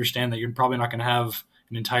 and understand that you're probably not going to have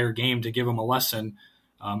an entire game to give them a lesson,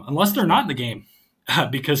 unless they're not in the game.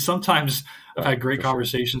 Because sometimes I've had great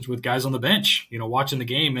conversations with guys on the bench, watching the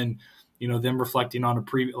game, and them reflecting on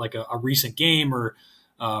a recent game, or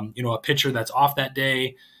a pitcher that's off that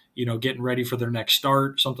day, getting ready for their next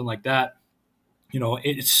start, something like that.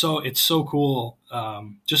 It's so cool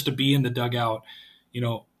just to be in the dugout,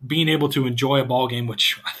 being able to enjoy a ball game,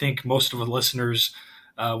 which I think most of the listeners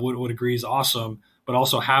would agree is awesome. But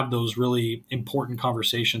also have those really important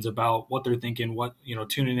conversations about what they're thinking, what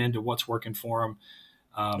tuning into what's working for them,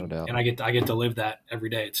 No doubt. and I get to live that every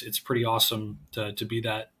day. It's pretty awesome to be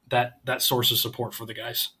that source of support for the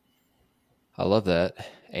guys. I love that,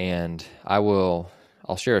 and I'll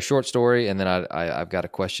share a short story, and then I've got a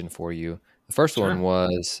question for you. The first Sure. one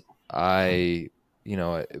was having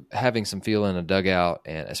some feel in a dugout,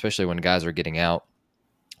 and especially when guys are getting out.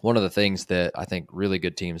 One of the things that I think really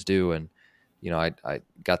good teams do, and I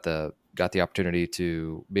got the opportunity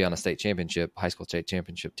to be on a high school state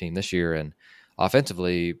championship team this year, and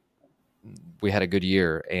offensively we had a good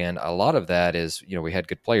year. And a lot of that is, we had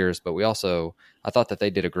good players, but I thought that they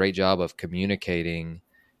did a great job of communicating,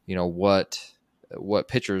 what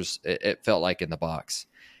pitchers it felt like in the box.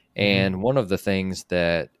 Mm-hmm. And one of the things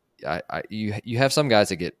that you have some guys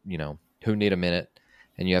that get, who need a minute,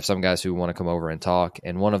 and you have some guys who want to come over and talk.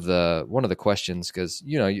 And one of the questions, because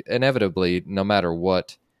inevitably, no matter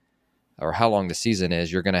what or how long the season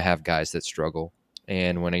is, you're going to have guys that struggle.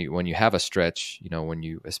 And when you have a stretch,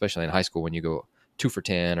 especially in high school, when you go 2 for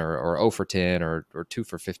 10 or 0 for 10 or 2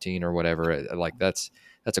 for 15 or whatever, like that's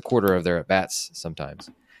a quarter of their at bats sometimes.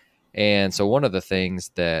 And so one of the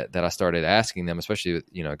things that I started asking them, especially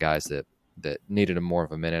with guys that needed more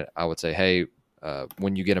of a minute, I would say, hey,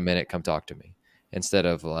 when you get a minute, come talk to me. Instead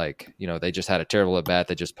of like, they just had a terrible at bat,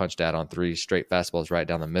 they just punched out on 3 straight fastballs right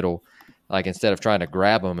down the middle. Like, instead of trying to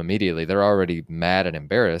grab them immediately, they're already mad and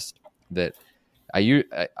embarrassed. That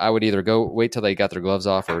I would either wait till they got their gloves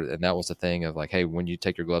off, and that was the thing of like, hey, when you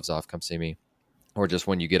take your gloves off, come see me, or just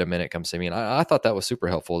when you get a minute, come see me. And I thought that was super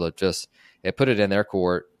helpful. It put it in their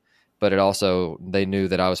court, but it also, they knew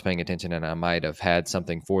that I was paying attention, and I might have had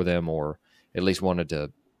something for them, or at least wanted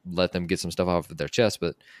to let them get some stuff off of their chest.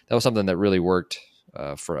 But that was something that really worked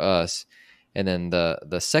for us. And then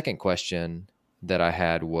the second question that I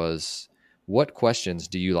had was, what questions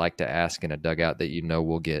do you like to ask in a dugout that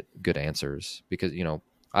will get good answers? Because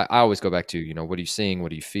I always go back to what are you seeing, what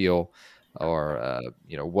do you feel, or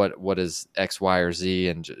what is X, Y, or Z,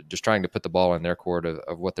 and just trying to put the ball in their court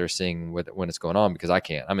of what they're seeing when it's going on, because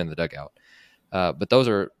I'm in the dugout. But those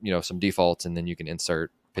are some defaults, and then you can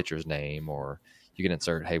insert pitcher's name, or you can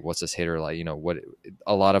insert, hey, what's this hitter like? What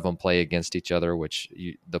a lot of them play against each other, which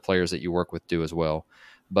the players that you work with do as well.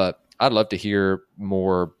 But I'd love to hear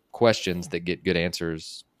more questions that get good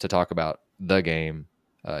answers to talk about the game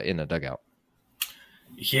in the dugout.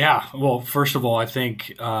 Yeah. Well, first of all, I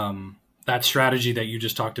think that that strategy that you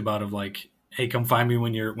just talked about of like, hey, come find me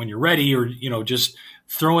when you're ready, or, you know, just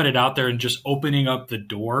throwing it out there and just opening up the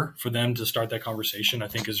door for them to start that conversation, I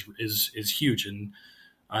think is huge. And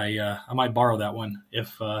I might borrow that one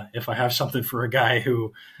if I have something for a guy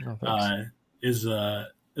who is a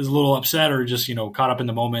little upset or just, you know, caught up in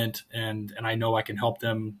the moment, and I know I can help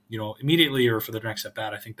them, you know, immediately or for the next at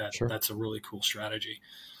bat. I think that that's a really cool strategy.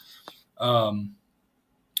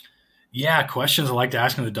 Yeah, questions I like to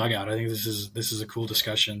ask in the dugout. I think this is a cool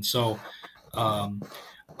discussion. So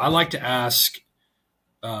I like to ask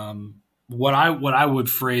what I would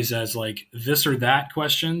phrase as like this or that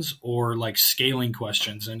questions, or like scaling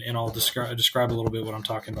questions, and I'll describe a little bit what I'm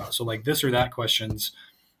talking about. So like this or that questions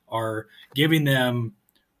are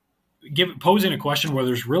posing a question where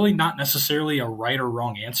there's really not necessarily a right or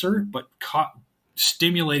wrong answer, but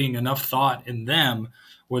stimulating enough thought in them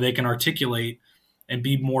where they can articulate and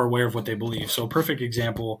be more aware of what they believe. So a perfect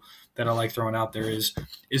example that I like throwing out there is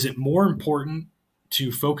it more important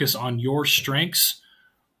to focus on your strengths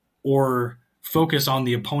or focus on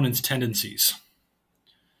the opponent's tendencies?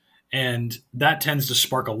 And that tends to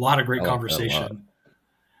spark a lot of great conversation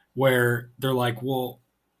where they're like, well,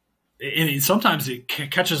 and sometimes it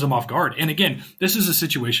catches them off guard. And again, this is a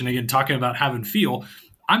situation, again, talking about have and feel.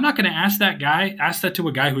 I'm not going to ask that to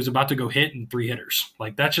a guy who's about to go hit in 3 hitters.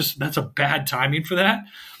 Like that's a bad timing for that.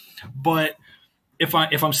 But if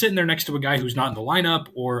I'm sitting there next to a guy who's not in the lineup,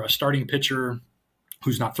 or a starting pitcher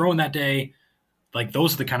who's not throwing that day, like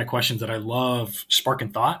those are the kind of questions that I love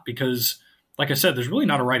sparking thought, because like I said, there's really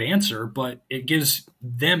not a right answer, but it gives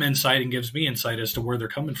them insight and gives me insight as to where they're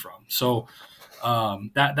coming from. So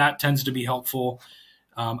that tends to be helpful.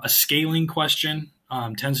 A scaling question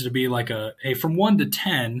tends to be like hey, from 1 to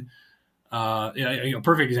 10, a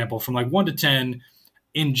perfect example, from like 1 to 10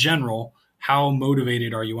 in general, how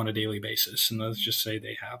motivated are you on a daily basis? And let's just say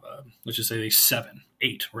they 7,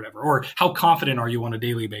 8, or whatever. Or how confident are you on a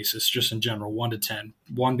daily basis, just in general, 1 to 10,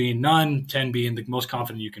 1 being none, 10 being the most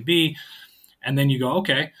confident you can be. And then you go,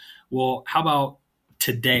 okay, well, how about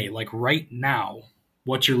today? Like right now,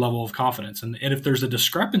 what's your level of confidence? And if there's a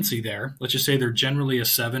discrepancy there, let's just say they're generally a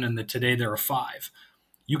 7 and that today they're a 5.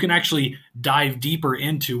 You can actually dive deeper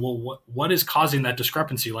into, well, what is causing that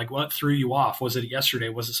discrepancy? Like what threw you off? Was it yesterday?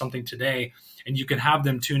 Was it something today? And you can have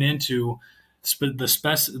them tune into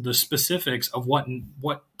the specifics of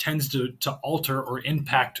what tends to alter or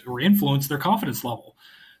impact or influence their confidence level.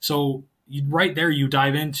 So right there, you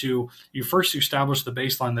dive into, you first establish the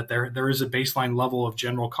baseline that there is a baseline level of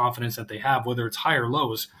general confidence that they have, whether it's high or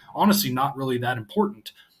lows. Honestly, not really that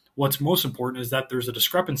important. What's most important is that there's a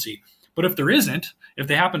discrepancy. But if there isn't, if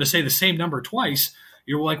they happen to say the same number twice,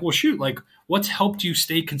 you're like, well, shoot, like what's helped you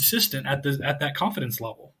stay consistent at that confidence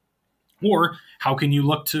level? Or how can you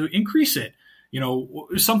look to increase it? You know,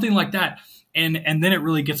 something like that. And then it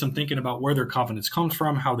really gets them thinking about where their confidence comes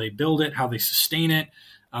from, how they build it, how they sustain it,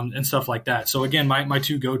 and stuff like that. So again, my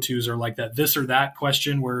 2 go-tos are like that this or that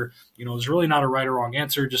question where, you know, there's really not a right or wrong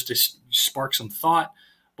answer, just to spark some thought.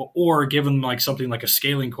 Or give them like something like a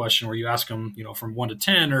scaling question where you ask them, you know, from 1 to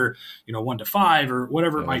 10 or, you know, 1 to 5 or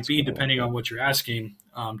whatever it might be, depending on what you're asking,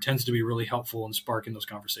 tends to be really helpful in sparking those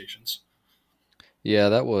conversations. Yeah,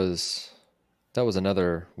 that was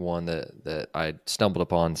another one that I stumbled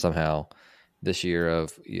upon somehow this year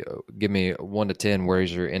of, you know, give me 1 to 10,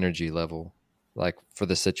 where's your energy level like for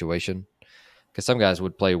this situation? Because some guys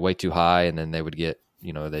would play way too high and then they would get,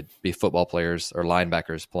 you know, they'd be football players or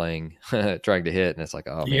linebackers playing, trying to hit. And it's like,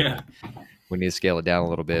 oh man, we need to scale it down a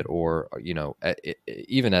little bit. Or, you know,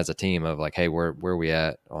 even as a team of like, hey, where are we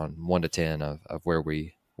at on 1 to 10 of where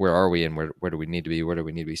are we and where do we need to be? Where do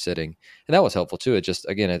we need to be sitting? And that was helpful too. It just,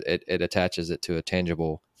 again, it attaches it to a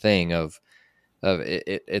tangible thing of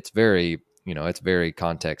it's very, you know, it's very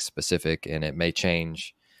context specific and it may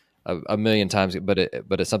change a million times, but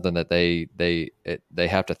it's something that they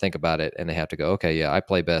have to think about it and they have to go, okay, yeah, I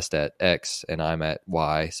play best at X and I'm at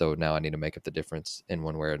Y, so now I need to make up the difference in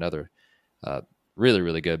one way or another. Really,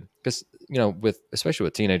 really good, because, you know, especially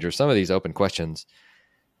with teenagers, some of these open questions,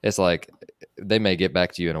 it's like they may get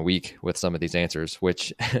back to you in a week with some of these answers,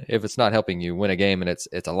 which if it's not helping you win a game and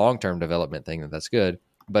it's a long-term development thing, that's good.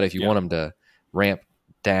 But if you want them to ramp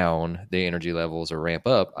down the energy levels or ramp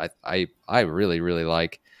up, I really, really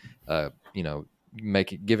like, you know,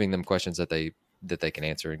 giving them questions that they can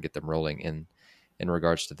answer and get them rolling in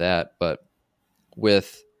regards to that. But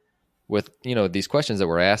with, you know, these questions that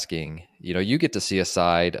we're asking, you know, you get to see a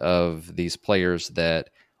side of these players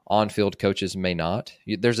that on-field coaches may not.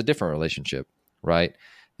 There's a different relationship, right?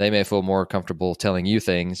 They may feel more comfortable telling you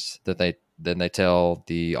things than they tell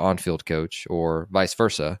the on-field coach, or vice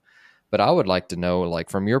versa. But I would like to know,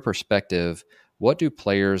 like, from your perspective, what do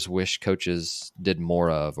players wish coaches did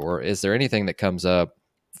more of? Or is there anything that comes up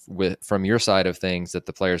from your side of things that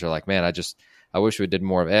the players are like, man, I wish we did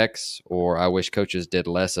more of X, or I wish coaches did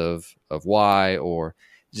less of Y, or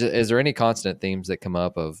is there any constant themes that come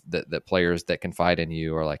up of that players that confide in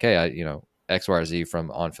you are like, hey, X, Y, or Z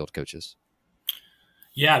from on-field coaches?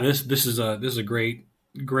 Yeah, this is a great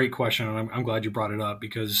question, and I'm glad you brought it up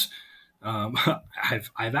because I've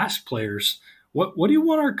asked players, what do you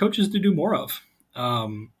want our coaches to do more of?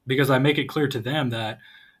 Because I make it clear to them that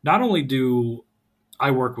not only do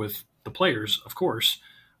I work with the players, of course,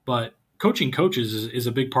 but coaching coaches is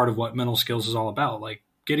a big part of what mental skills is all about. Like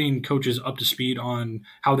getting coaches up to speed on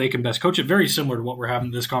how they can best coach it. Very similar to what we're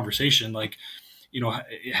having this conversation. Like,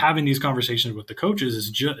 having these conversations with the coaches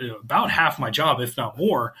is about half my job, if not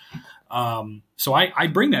more. So I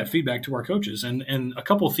bring that feedback to our coaches, and a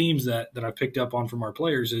couple of themes that I've picked up on from our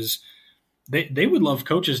players is they would love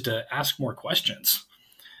coaches to ask more questions.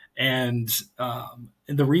 And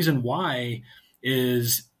the reason why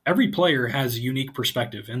is every player has a unique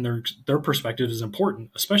perspective, and their perspective is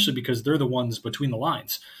important, especially because they're the ones between the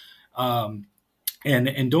lines. And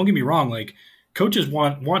don't get me wrong, like coaches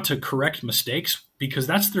want to correct mistakes because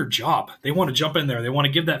that's their job. They want to jump in there. They want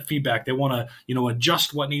to give that feedback. They want to,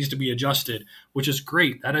 adjust what needs to be adjusted, which is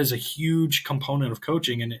great. That is a huge component of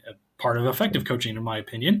coaching and a part of effective coaching, in my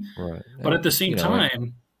opinion. Right. But at the same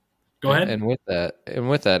time, go ahead. And with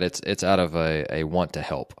that, it's out of a want to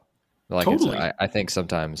help. Like totally. I think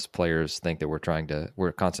sometimes players think that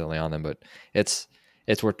we're constantly on them, but it's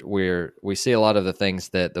we see a lot of the things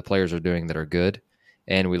that the players are doing that are good,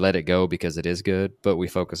 and we let it go because it is good, but we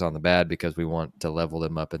focus on the bad because we want to level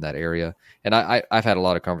them up in that area. And I've had a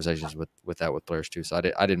lot of conversations with that with players too. So I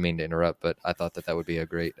didn't mean to interrupt, but I thought that would be a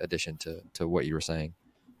great addition to what you were saying.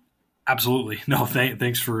 Absolutely. No,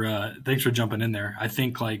 thanks for jumping in there. I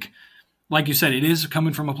think like you said, it is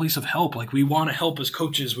coming from a place of help. Like we want to help as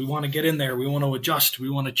coaches. We want to get in there. We want to adjust. We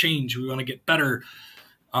want to change. We want to get better.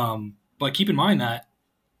 But keep in mind that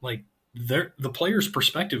like the player's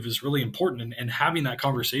perspective is really important, and having that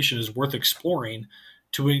conversation is worth exploring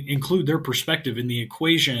to include their perspective in the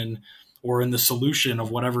equation or in the solution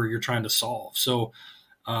of whatever you're trying to solve. So,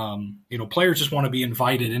 players just want to be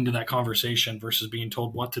invited into that conversation versus being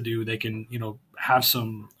told what to do. They can, have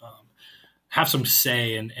some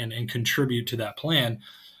say and contribute to that plan.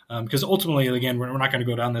 Because ultimately, again, we're not going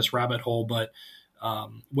to go down this rabbit hole, but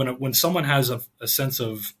when someone has a sense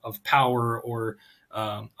of power or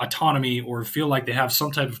autonomy or feel like they have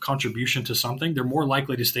some type of contribution to something, they're more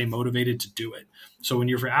likely to stay motivated to do it. So when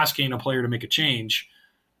you're asking a player to make a change,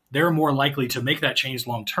 they're more likely to make that change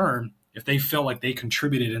long-term if they feel like they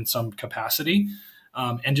contributed in some capacity.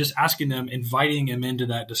 And just asking them, inviting them into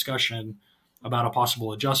that discussion about a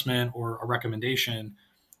possible adjustment or a recommendation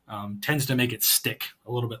tends to make it stick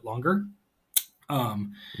a little bit longer.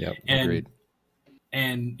 Agreed.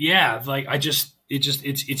 And yeah, like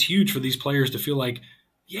it's huge for these players to feel like,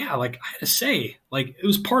 yeah, like I had to say, like it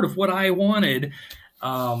was part of what I wanted.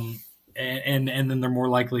 And then they're more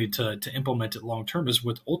likely to implement it long-term is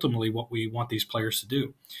ultimately what we want these players to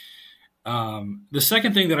do. The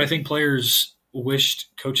second thing that I think players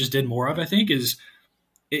wished coaches did more of, I think is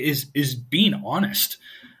being honest.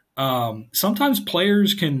 Sometimes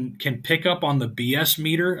players can pick up on the BS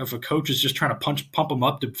meter if a coach is just trying to pump them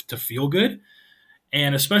up to feel good.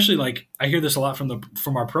 And especially like I hear this a lot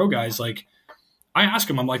from our pro guys. Like I ask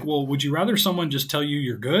them, I'm like, well, would you rather someone just tell you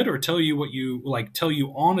you're good or tell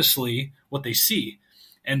you honestly what they see?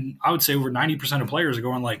 And I would say over 90% of players are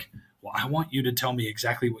going like, well, I want you to tell me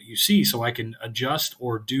exactly what you see so I can adjust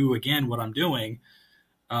or do again what I'm doing.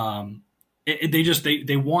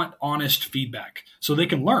 They want honest feedback so they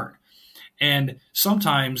can learn. And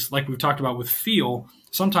sometimes, like we've talked about with feel,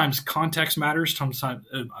 sometimes context matters. Sometimes,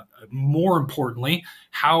 more importantly,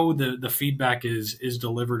 how the feedback is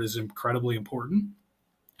delivered is incredibly important.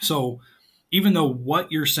 So even though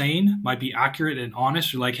what you're saying might be accurate and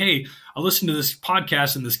honest, you're like, hey, I listened to this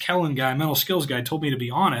podcast and this Kellen guy, mental skills guy, told me to be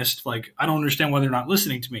honest. Like, I don't understand why they're not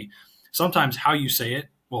listening to me. Sometimes how you say it,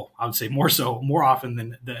 well, I would say more often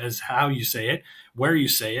than as how you say it, where you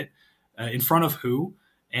say it, in front of who,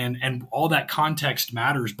 and all that context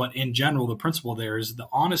matters. But in general, the principle there is the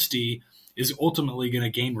honesty is ultimately going to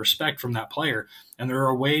gain respect from that player. And there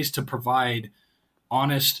are ways to provide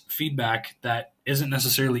honest feedback that isn't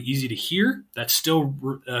necessarily easy to hear, that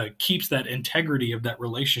still keeps that integrity of that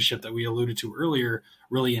relationship that we alluded to earlier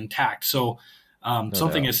really intact. So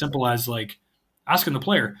something as simple as like asking the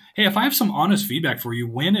player, hey, if I have some honest feedback for you,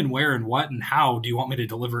 when and where and what and how do you want me to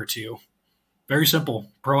deliver it to you? Very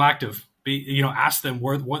simple, proactive. ask them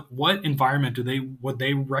what environment would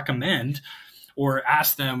they recommend, or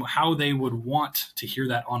ask them how they would want to hear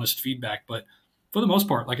that honest feedback. But for the most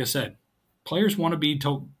part, like I said, players want to be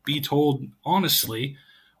told honestly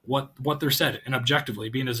what they're said, and objectively.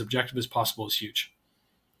 Being as objective as possible is huge.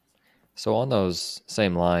 So on those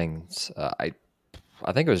same lines, I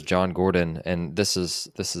think it was John Gordon, and this is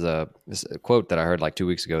a quote that I heard like 2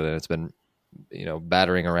 weeks ago that it's been,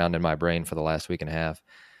 battering around in my brain for the last week and a half.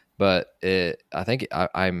 But I think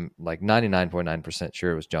I'm like 99.9%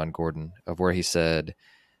 sure it was John Gordon, of where he said,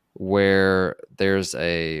 where there's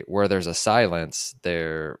a silence,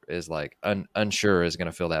 there is like unsure is going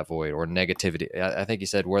to fill that void, or negativity. I think he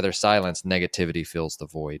said, where there's silence, negativity fills the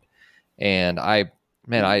void. And I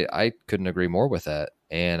couldn't agree more with that.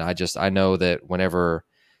 And I know that whenever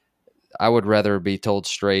I would rather be told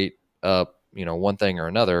straight up, one thing or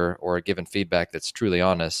another, or given feedback that's truly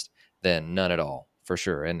honest, than none at all, for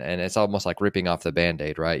sure. And it's almost like ripping off the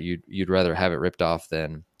Band-Aid, right? You'd rather have it ripped off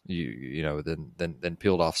than than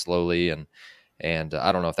peeled off slowly. And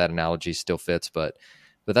I don't know if that analogy still fits, but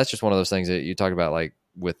that's just one of those things that you talk about, like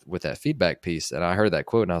with that feedback piece. And I heard that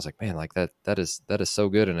quote and I was like, man, like that is so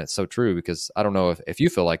good. And it's so true, because I don't know if you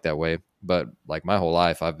feel like that way, but like my whole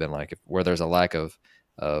life I've been like, where there's a lack of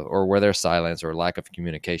or where there's silence or lack of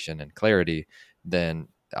communication and clarity, then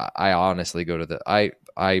I honestly go to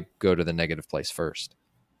the negative place first.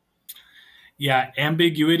 Yeah,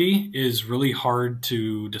 ambiguity is really hard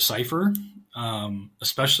to decipher,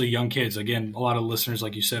 especially young kids. Again, a lot of listeners,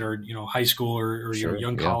 like you said, are high school or Sure,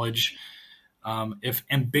 young yeah. college. If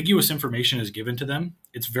ambiguous information is given to them,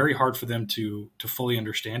 it's very hard for them to fully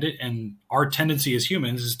understand it. And our tendency as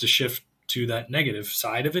humans is to shift to that negative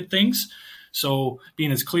side of things. So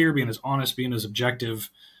being as clear, being as honest, being as objective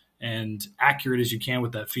and accurate as you can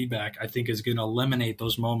with that feedback, I think is going to eliminate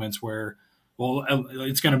those moments where, well,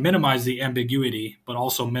 it's going to minimize the ambiguity, but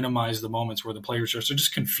also minimize the moments where the players are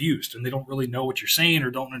just confused and they don't really know what you're saying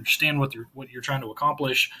or don't understand what you're trying to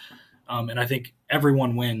accomplish. And I think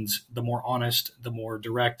everyone wins the more honest, the more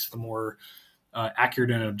direct, the more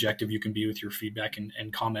accurate and objective you can be with your feedback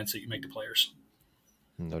and comments that you make to players.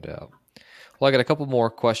 No doubt. Well, I got a couple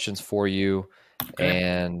more questions for you, Okay.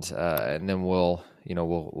 and then we'll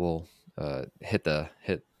hit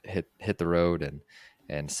the road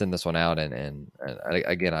and send this one out. And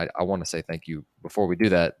again, I want to say thank you before we do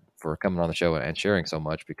that for coming on the show and sharing so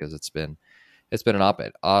much, because it's been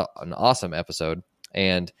an awesome episode.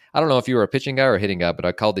 And I don't know if you were a pitching guy or a hitting guy, but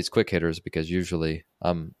I called these quick hitters because usually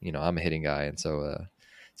I'm a hitting guy, and so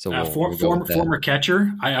former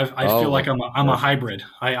catcher. I feel like I'm a hybrid.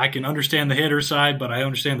 I can understand the hitter side, but I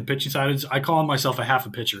understand the pitching side. I call myself a half a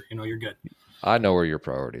pitcher. You're good. I know where your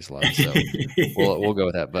priorities lie, so we'll go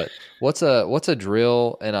with that. But what's a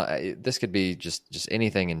drill? And this could be just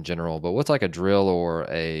anything in general. But what's like a drill or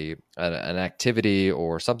an activity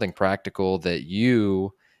or something practical that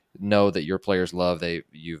you know that your players love?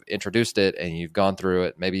 You've introduced it and you've gone through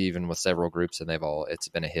it, maybe even with several groups, and it's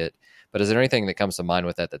been a hit. But is there anything that comes to mind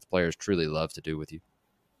with that the players truly love to do with you?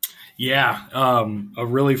 Yeah, a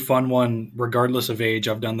really fun one, regardless of age.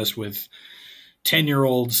 I've done this with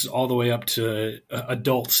 10-year-olds all the way up to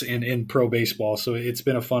adults in pro baseball. So it's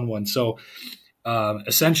been a fun one. So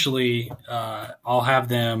essentially,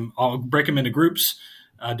 I'll break them into groups,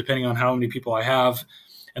 depending on how many people I have.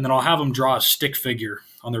 And then I'll have them draw a stick figure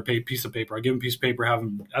on their piece of paper. I give them a piece of paper, have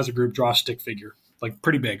them as a group draw a stick figure, like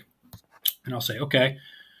pretty big. And I'll say, okay,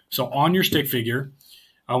 so on your stick figure,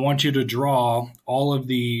 I want you to draw all of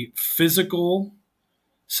the physical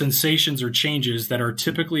sensations or changes that are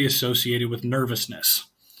typically associated with nervousness.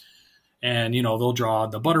 And, they'll draw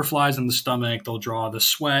the butterflies in the stomach. They'll draw the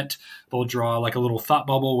sweat. They'll draw like a little thought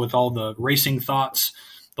bubble with all the racing thoughts.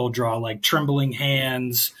 They'll draw like trembling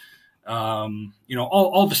hands,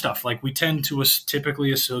 all the stuff like we tend to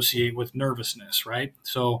typically associate with nervousness, right?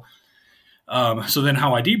 So then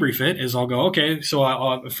how I debrief it is I'll go, okay, so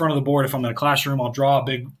in front of the board, if I'm in a classroom, I'll draw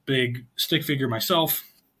a big stick figure myself,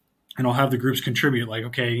 and I'll have the groups contribute, like,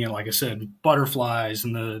 okay, like I said, butterflies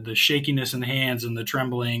and the shakiness in the hands and the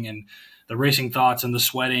trembling and the racing thoughts and the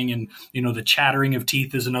sweating and, the chattering of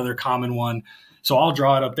teeth is another common one. So I'll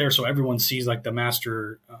draw it up there so everyone sees like the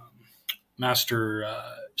master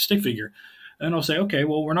stick figure. And I'll say, okay,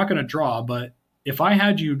 well, we're not going to draw, but if I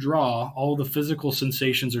had you draw all the physical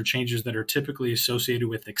sensations or changes that are typically associated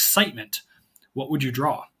with excitement, what would you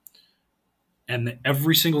draw? And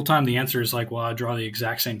every single time the answer is like, well, I draw the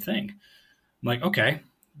exact same thing. I'm like, okay,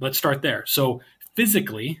 let's start there. So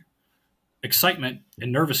physically, excitement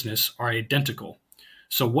and nervousness are identical.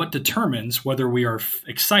 So what determines whether we are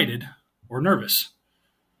excited or nervous?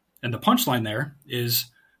 And the punchline there is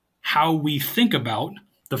how we think about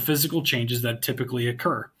the physical changes that typically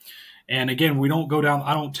occur. And again,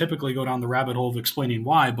 I don't typically go down the rabbit hole of explaining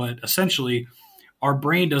why, but essentially our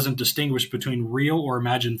brain doesn't distinguish between real or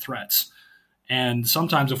imagined threats. And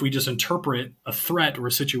sometimes if we just interpret a threat or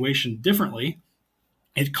a situation differently,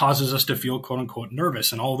 it causes us to feel quote unquote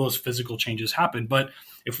nervous, and all those physical changes happen. But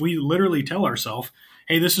if we literally tell ourselves,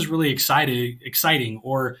 hey, this is really exciting,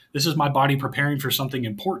 or this is my body preparing for something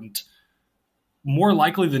important, more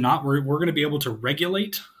likely than not, we're going to be able to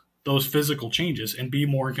regulate those physical changes and be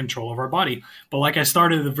more in control of our body. But like I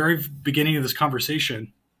started at the very beginning of this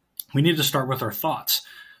conversation, we need to start with our thoughts.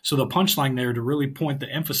 So the punchline there to really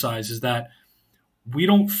emphasize is that we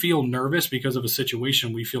don't feel nervous because of a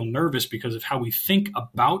situation. We feel nervous because of how we think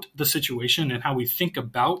about the situation and how we think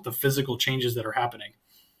about the physical changes that are happening.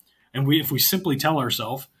 And if we simply tell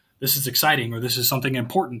ourselves, this is exciting or this is something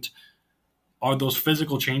important, those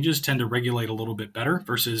physical changes tend to regulate a little bit better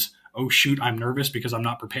versus, oh, shoot, I'm nervous because I'm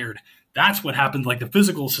not prepared. That's what happens. Like the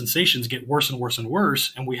physical sensations get worse and worse and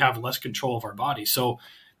worse, and we have less control of our body. So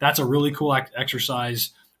that's a really cool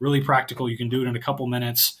exercise, really practical. You can do it in a couple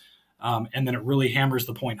minutes. And then it really hammers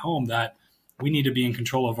the point home that we need to be in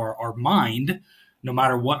control of our mind, no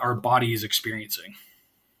matter what our body is experiencing.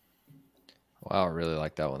 Wow, I really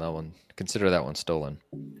like that one. Consider that one stolen.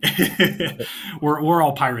 We're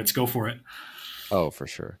all pirates. Go for it. Oh, for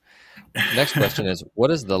sure. Next question is,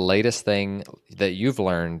 what is the latest thing that you've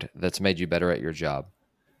learned that's made you better at your job?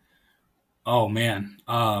 Oh, man.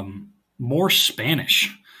 More Spanish.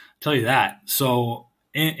 I'll tell you that. So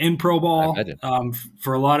in pro ball,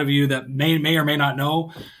 for a lot of you that may or may not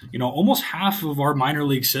know, almost half of our minor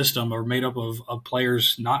league system are made up of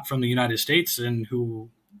players not from the United States and who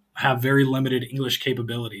have very limited English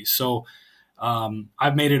capabilities. So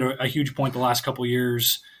I've made it a huge point the last couple of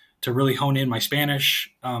years to really hone in my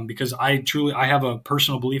Spanish because I have a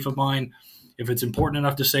personal belief of mine. If it's important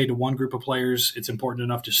enough to say to one group of players, it's important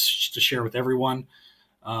enough to share with everyone.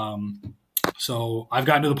 So I've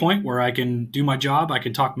gotten to the point where I can do my job. I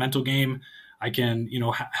can talk mental game. I can,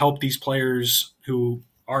 help these players who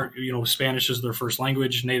are, Spanish is their first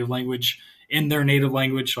language, native language, in their native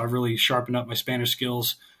language. So I've really sharpened up my Spanish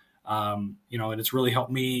skills. And it's really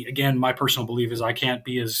helped me. Again, my personal belief is I can't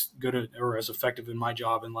be as good or as effective in my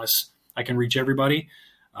job unless I can reach everybody.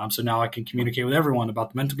 So now I can communicate with everyone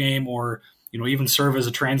about the mental game, or, even serve as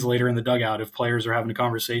a translator in the dugout if players are having a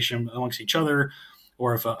conversation amongst each other,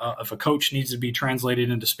 or if a coach needs to be translated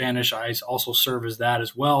into Spanish, I also serve as that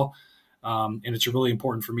as well. And it's really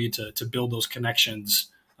important for me to build those connections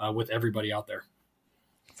with everybody out there.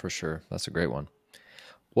 For sure. That's a great one.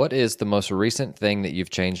 What is the most recent thing that you've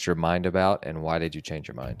changed your mind about, and why did you change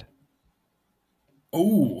your mind?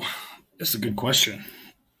 Oh, that's a good question.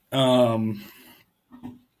 Man,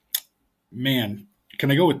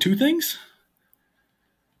 can I go with two things?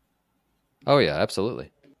 Oh, yeah,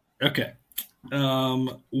 absolutely. Okay.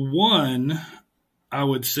 One, I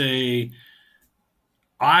would say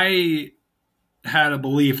I had a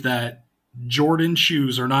belief that Jordan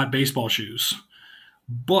shoes are not baseball shoes,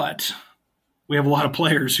 but we have a lot of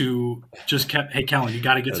players who just kept, hey, Kellen, you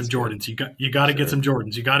got to get some Jordans. You got to get some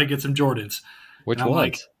Jordans. You got to get some Jordans. Which ones?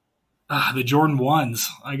 Like, the Jordan 1s.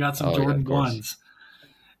 I got some Jordan 1s.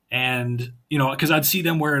 And, because I'd see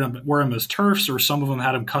them wear them as turfs, or some of them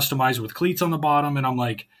had them customized with cleats on the bottom. And I'm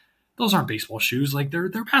like, those aren't baseball shoes. Like they're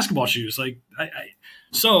basketball shoes. Like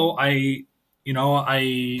so I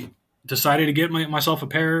decided to get myself a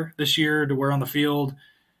pair this year to wear on the field,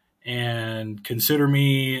 and consider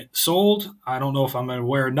me sold. I don't know if I'm going to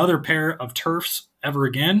wear another pair of turfs ever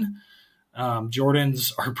again.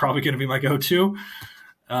 Jordans are probably going to be my go-to.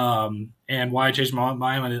 And why I changed my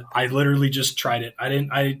mind, I literally just tried it.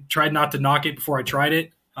 I tried not to knock it before I tried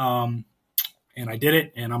it. And I did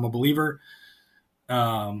it, and I'm a believer.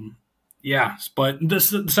 Yeah, but the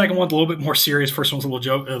second one's a little bit more serious. First one's a little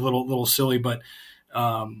joke, a little silly, but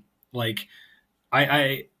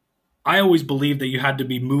I always believed that you had to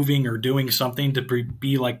be moving or doing something to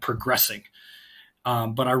be like progressing.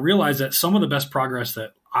 But I realized that some of the best progress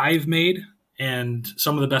that I've made, and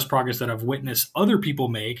some of the best progress that I've witnessed other people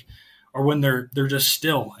make, are when they're just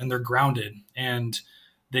still and they're grounded, and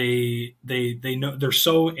they know they're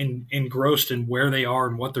so engrossed in where they are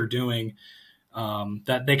and what they're doing,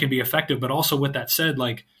 that they can be effective. But also, with that said,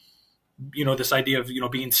 this idea of,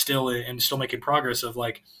 being still and still making progress, of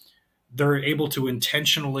they're able to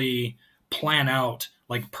intentionally plan out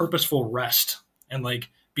purposeful rest, and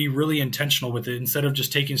be really intentional with it, instead of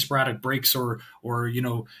just taking sporadic breaks or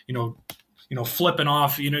flipping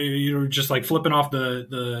off, just flipping off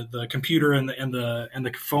the computer and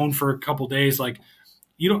the phone for a couple of days.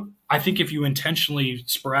 I think if you intentionally,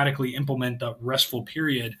 sporadically implement the restful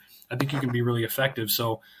period, I think you can be really effective.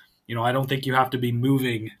 So, I don't think you have to be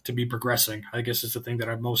moving to be progressing. I guess it's the thing that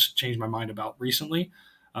I've most changed my mind about recently,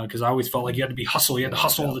 because I always felt like you had to hustle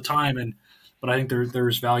all the time. But I think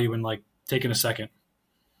there's value in like taking a second.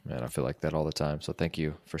 Man, I feel like that all the time. So thank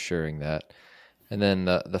you for sharing that. And then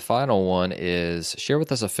the final one is share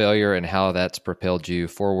with us a failure and how that's propelled you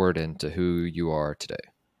forward into who you are today.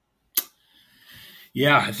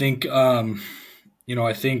 Yeah, I think,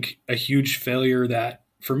 I think a huge failure that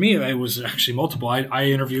for me, it was actually multiple. I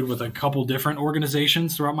interviewed with a couple different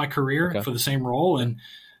organizations throughout my career for the same role. And,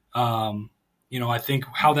 I think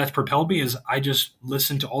how that's propelled me is I just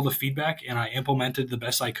listened to all the feedback and I implemented the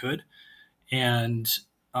best I could. And,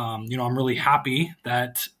 I'm really happy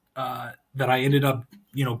that I ended up,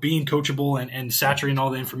 being coachable and saturating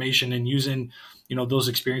all the information and using, those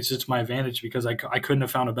experiences to my advantage, because I couldn't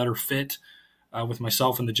have found a better fit with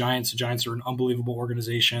myself and the Giants. The Giants are an unbelievable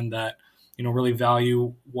organization that, really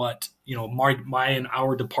value what, my and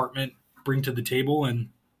our department bring to the table. And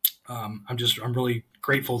I'm really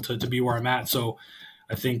grateful to be where I'm at. So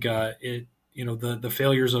I think the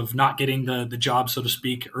failures of not getting the job, so to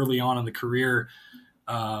speak, early on in the career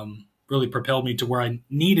really propelled me to where I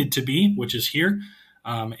needed to be, which is here.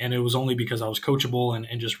 And it was only because I was coachable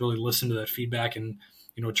and just really listened to that feedback and,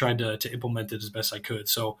 tried to implement it as best I could.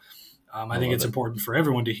 So I think it's important for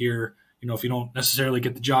everyone to hear, if you don't necessarily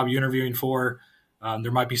get the job you're interviewing for,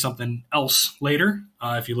 there might be something else later.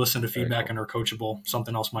 If you listen to feedback and are coachable,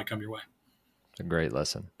 something else might come your way. It's a great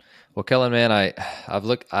lesson. Well, Kellen, man,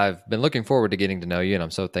 I've been looking forward to getting to know you, and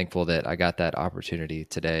I'm so thankful that I got that opportunity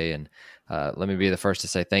today. And let me be the first to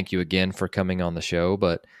say thank you again for coming on the show.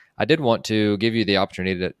 But I did want to give you the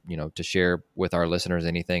opportunity to share with our listeners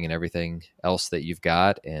anything and everything else that you've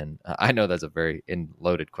got. And I know that's a very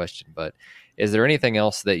loaded question, but is there anything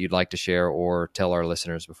else that you'd like to share or tell our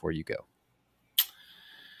listeners before you go?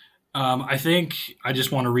 I think I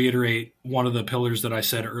just want to reiterate one of the pillars that I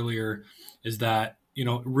said earlier is that,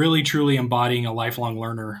 really truly embodying a lifelong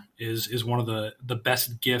learner is one of the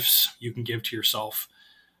best gifts you can give to yourself.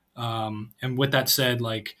 And with that said,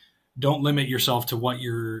 like, don't limit yourself to what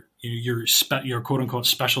your quote unquote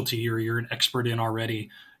specialty or you're an expert in already.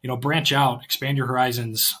 Branch out, expand your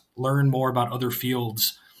horizons, learn more about other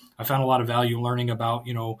fields. I found a lot of value learning about,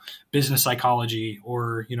 business psychology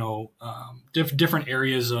or, different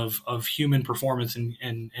areas of human performance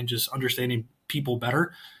and just understanding people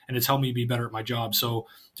better. And it's helped me be better at my job. So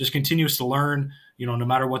just continues to learn, no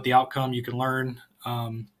matter what the outcome, you can learn.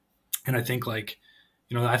 And I think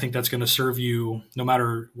I think that's going to serve you no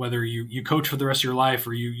matter whether you coach for the rest of your life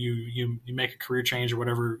or you make a career change or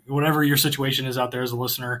whatever your situation is out there as a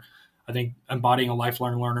listener. I think embodying a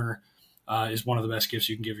lifelong learner is one of the best gifts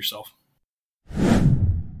you can give yourself.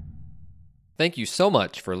 Thank you so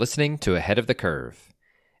much for listening to Ahead of the Curve.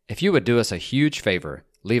 If you would do us a huge favor,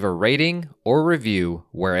 leave a rating or review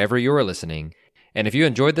wherever you are listening. And if you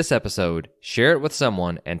enjoyed this episode, share it with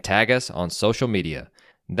someone and tag us on social media.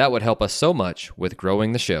 That would help us so much with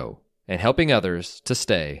growing the show and helping others to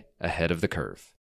stay ahead of the curve.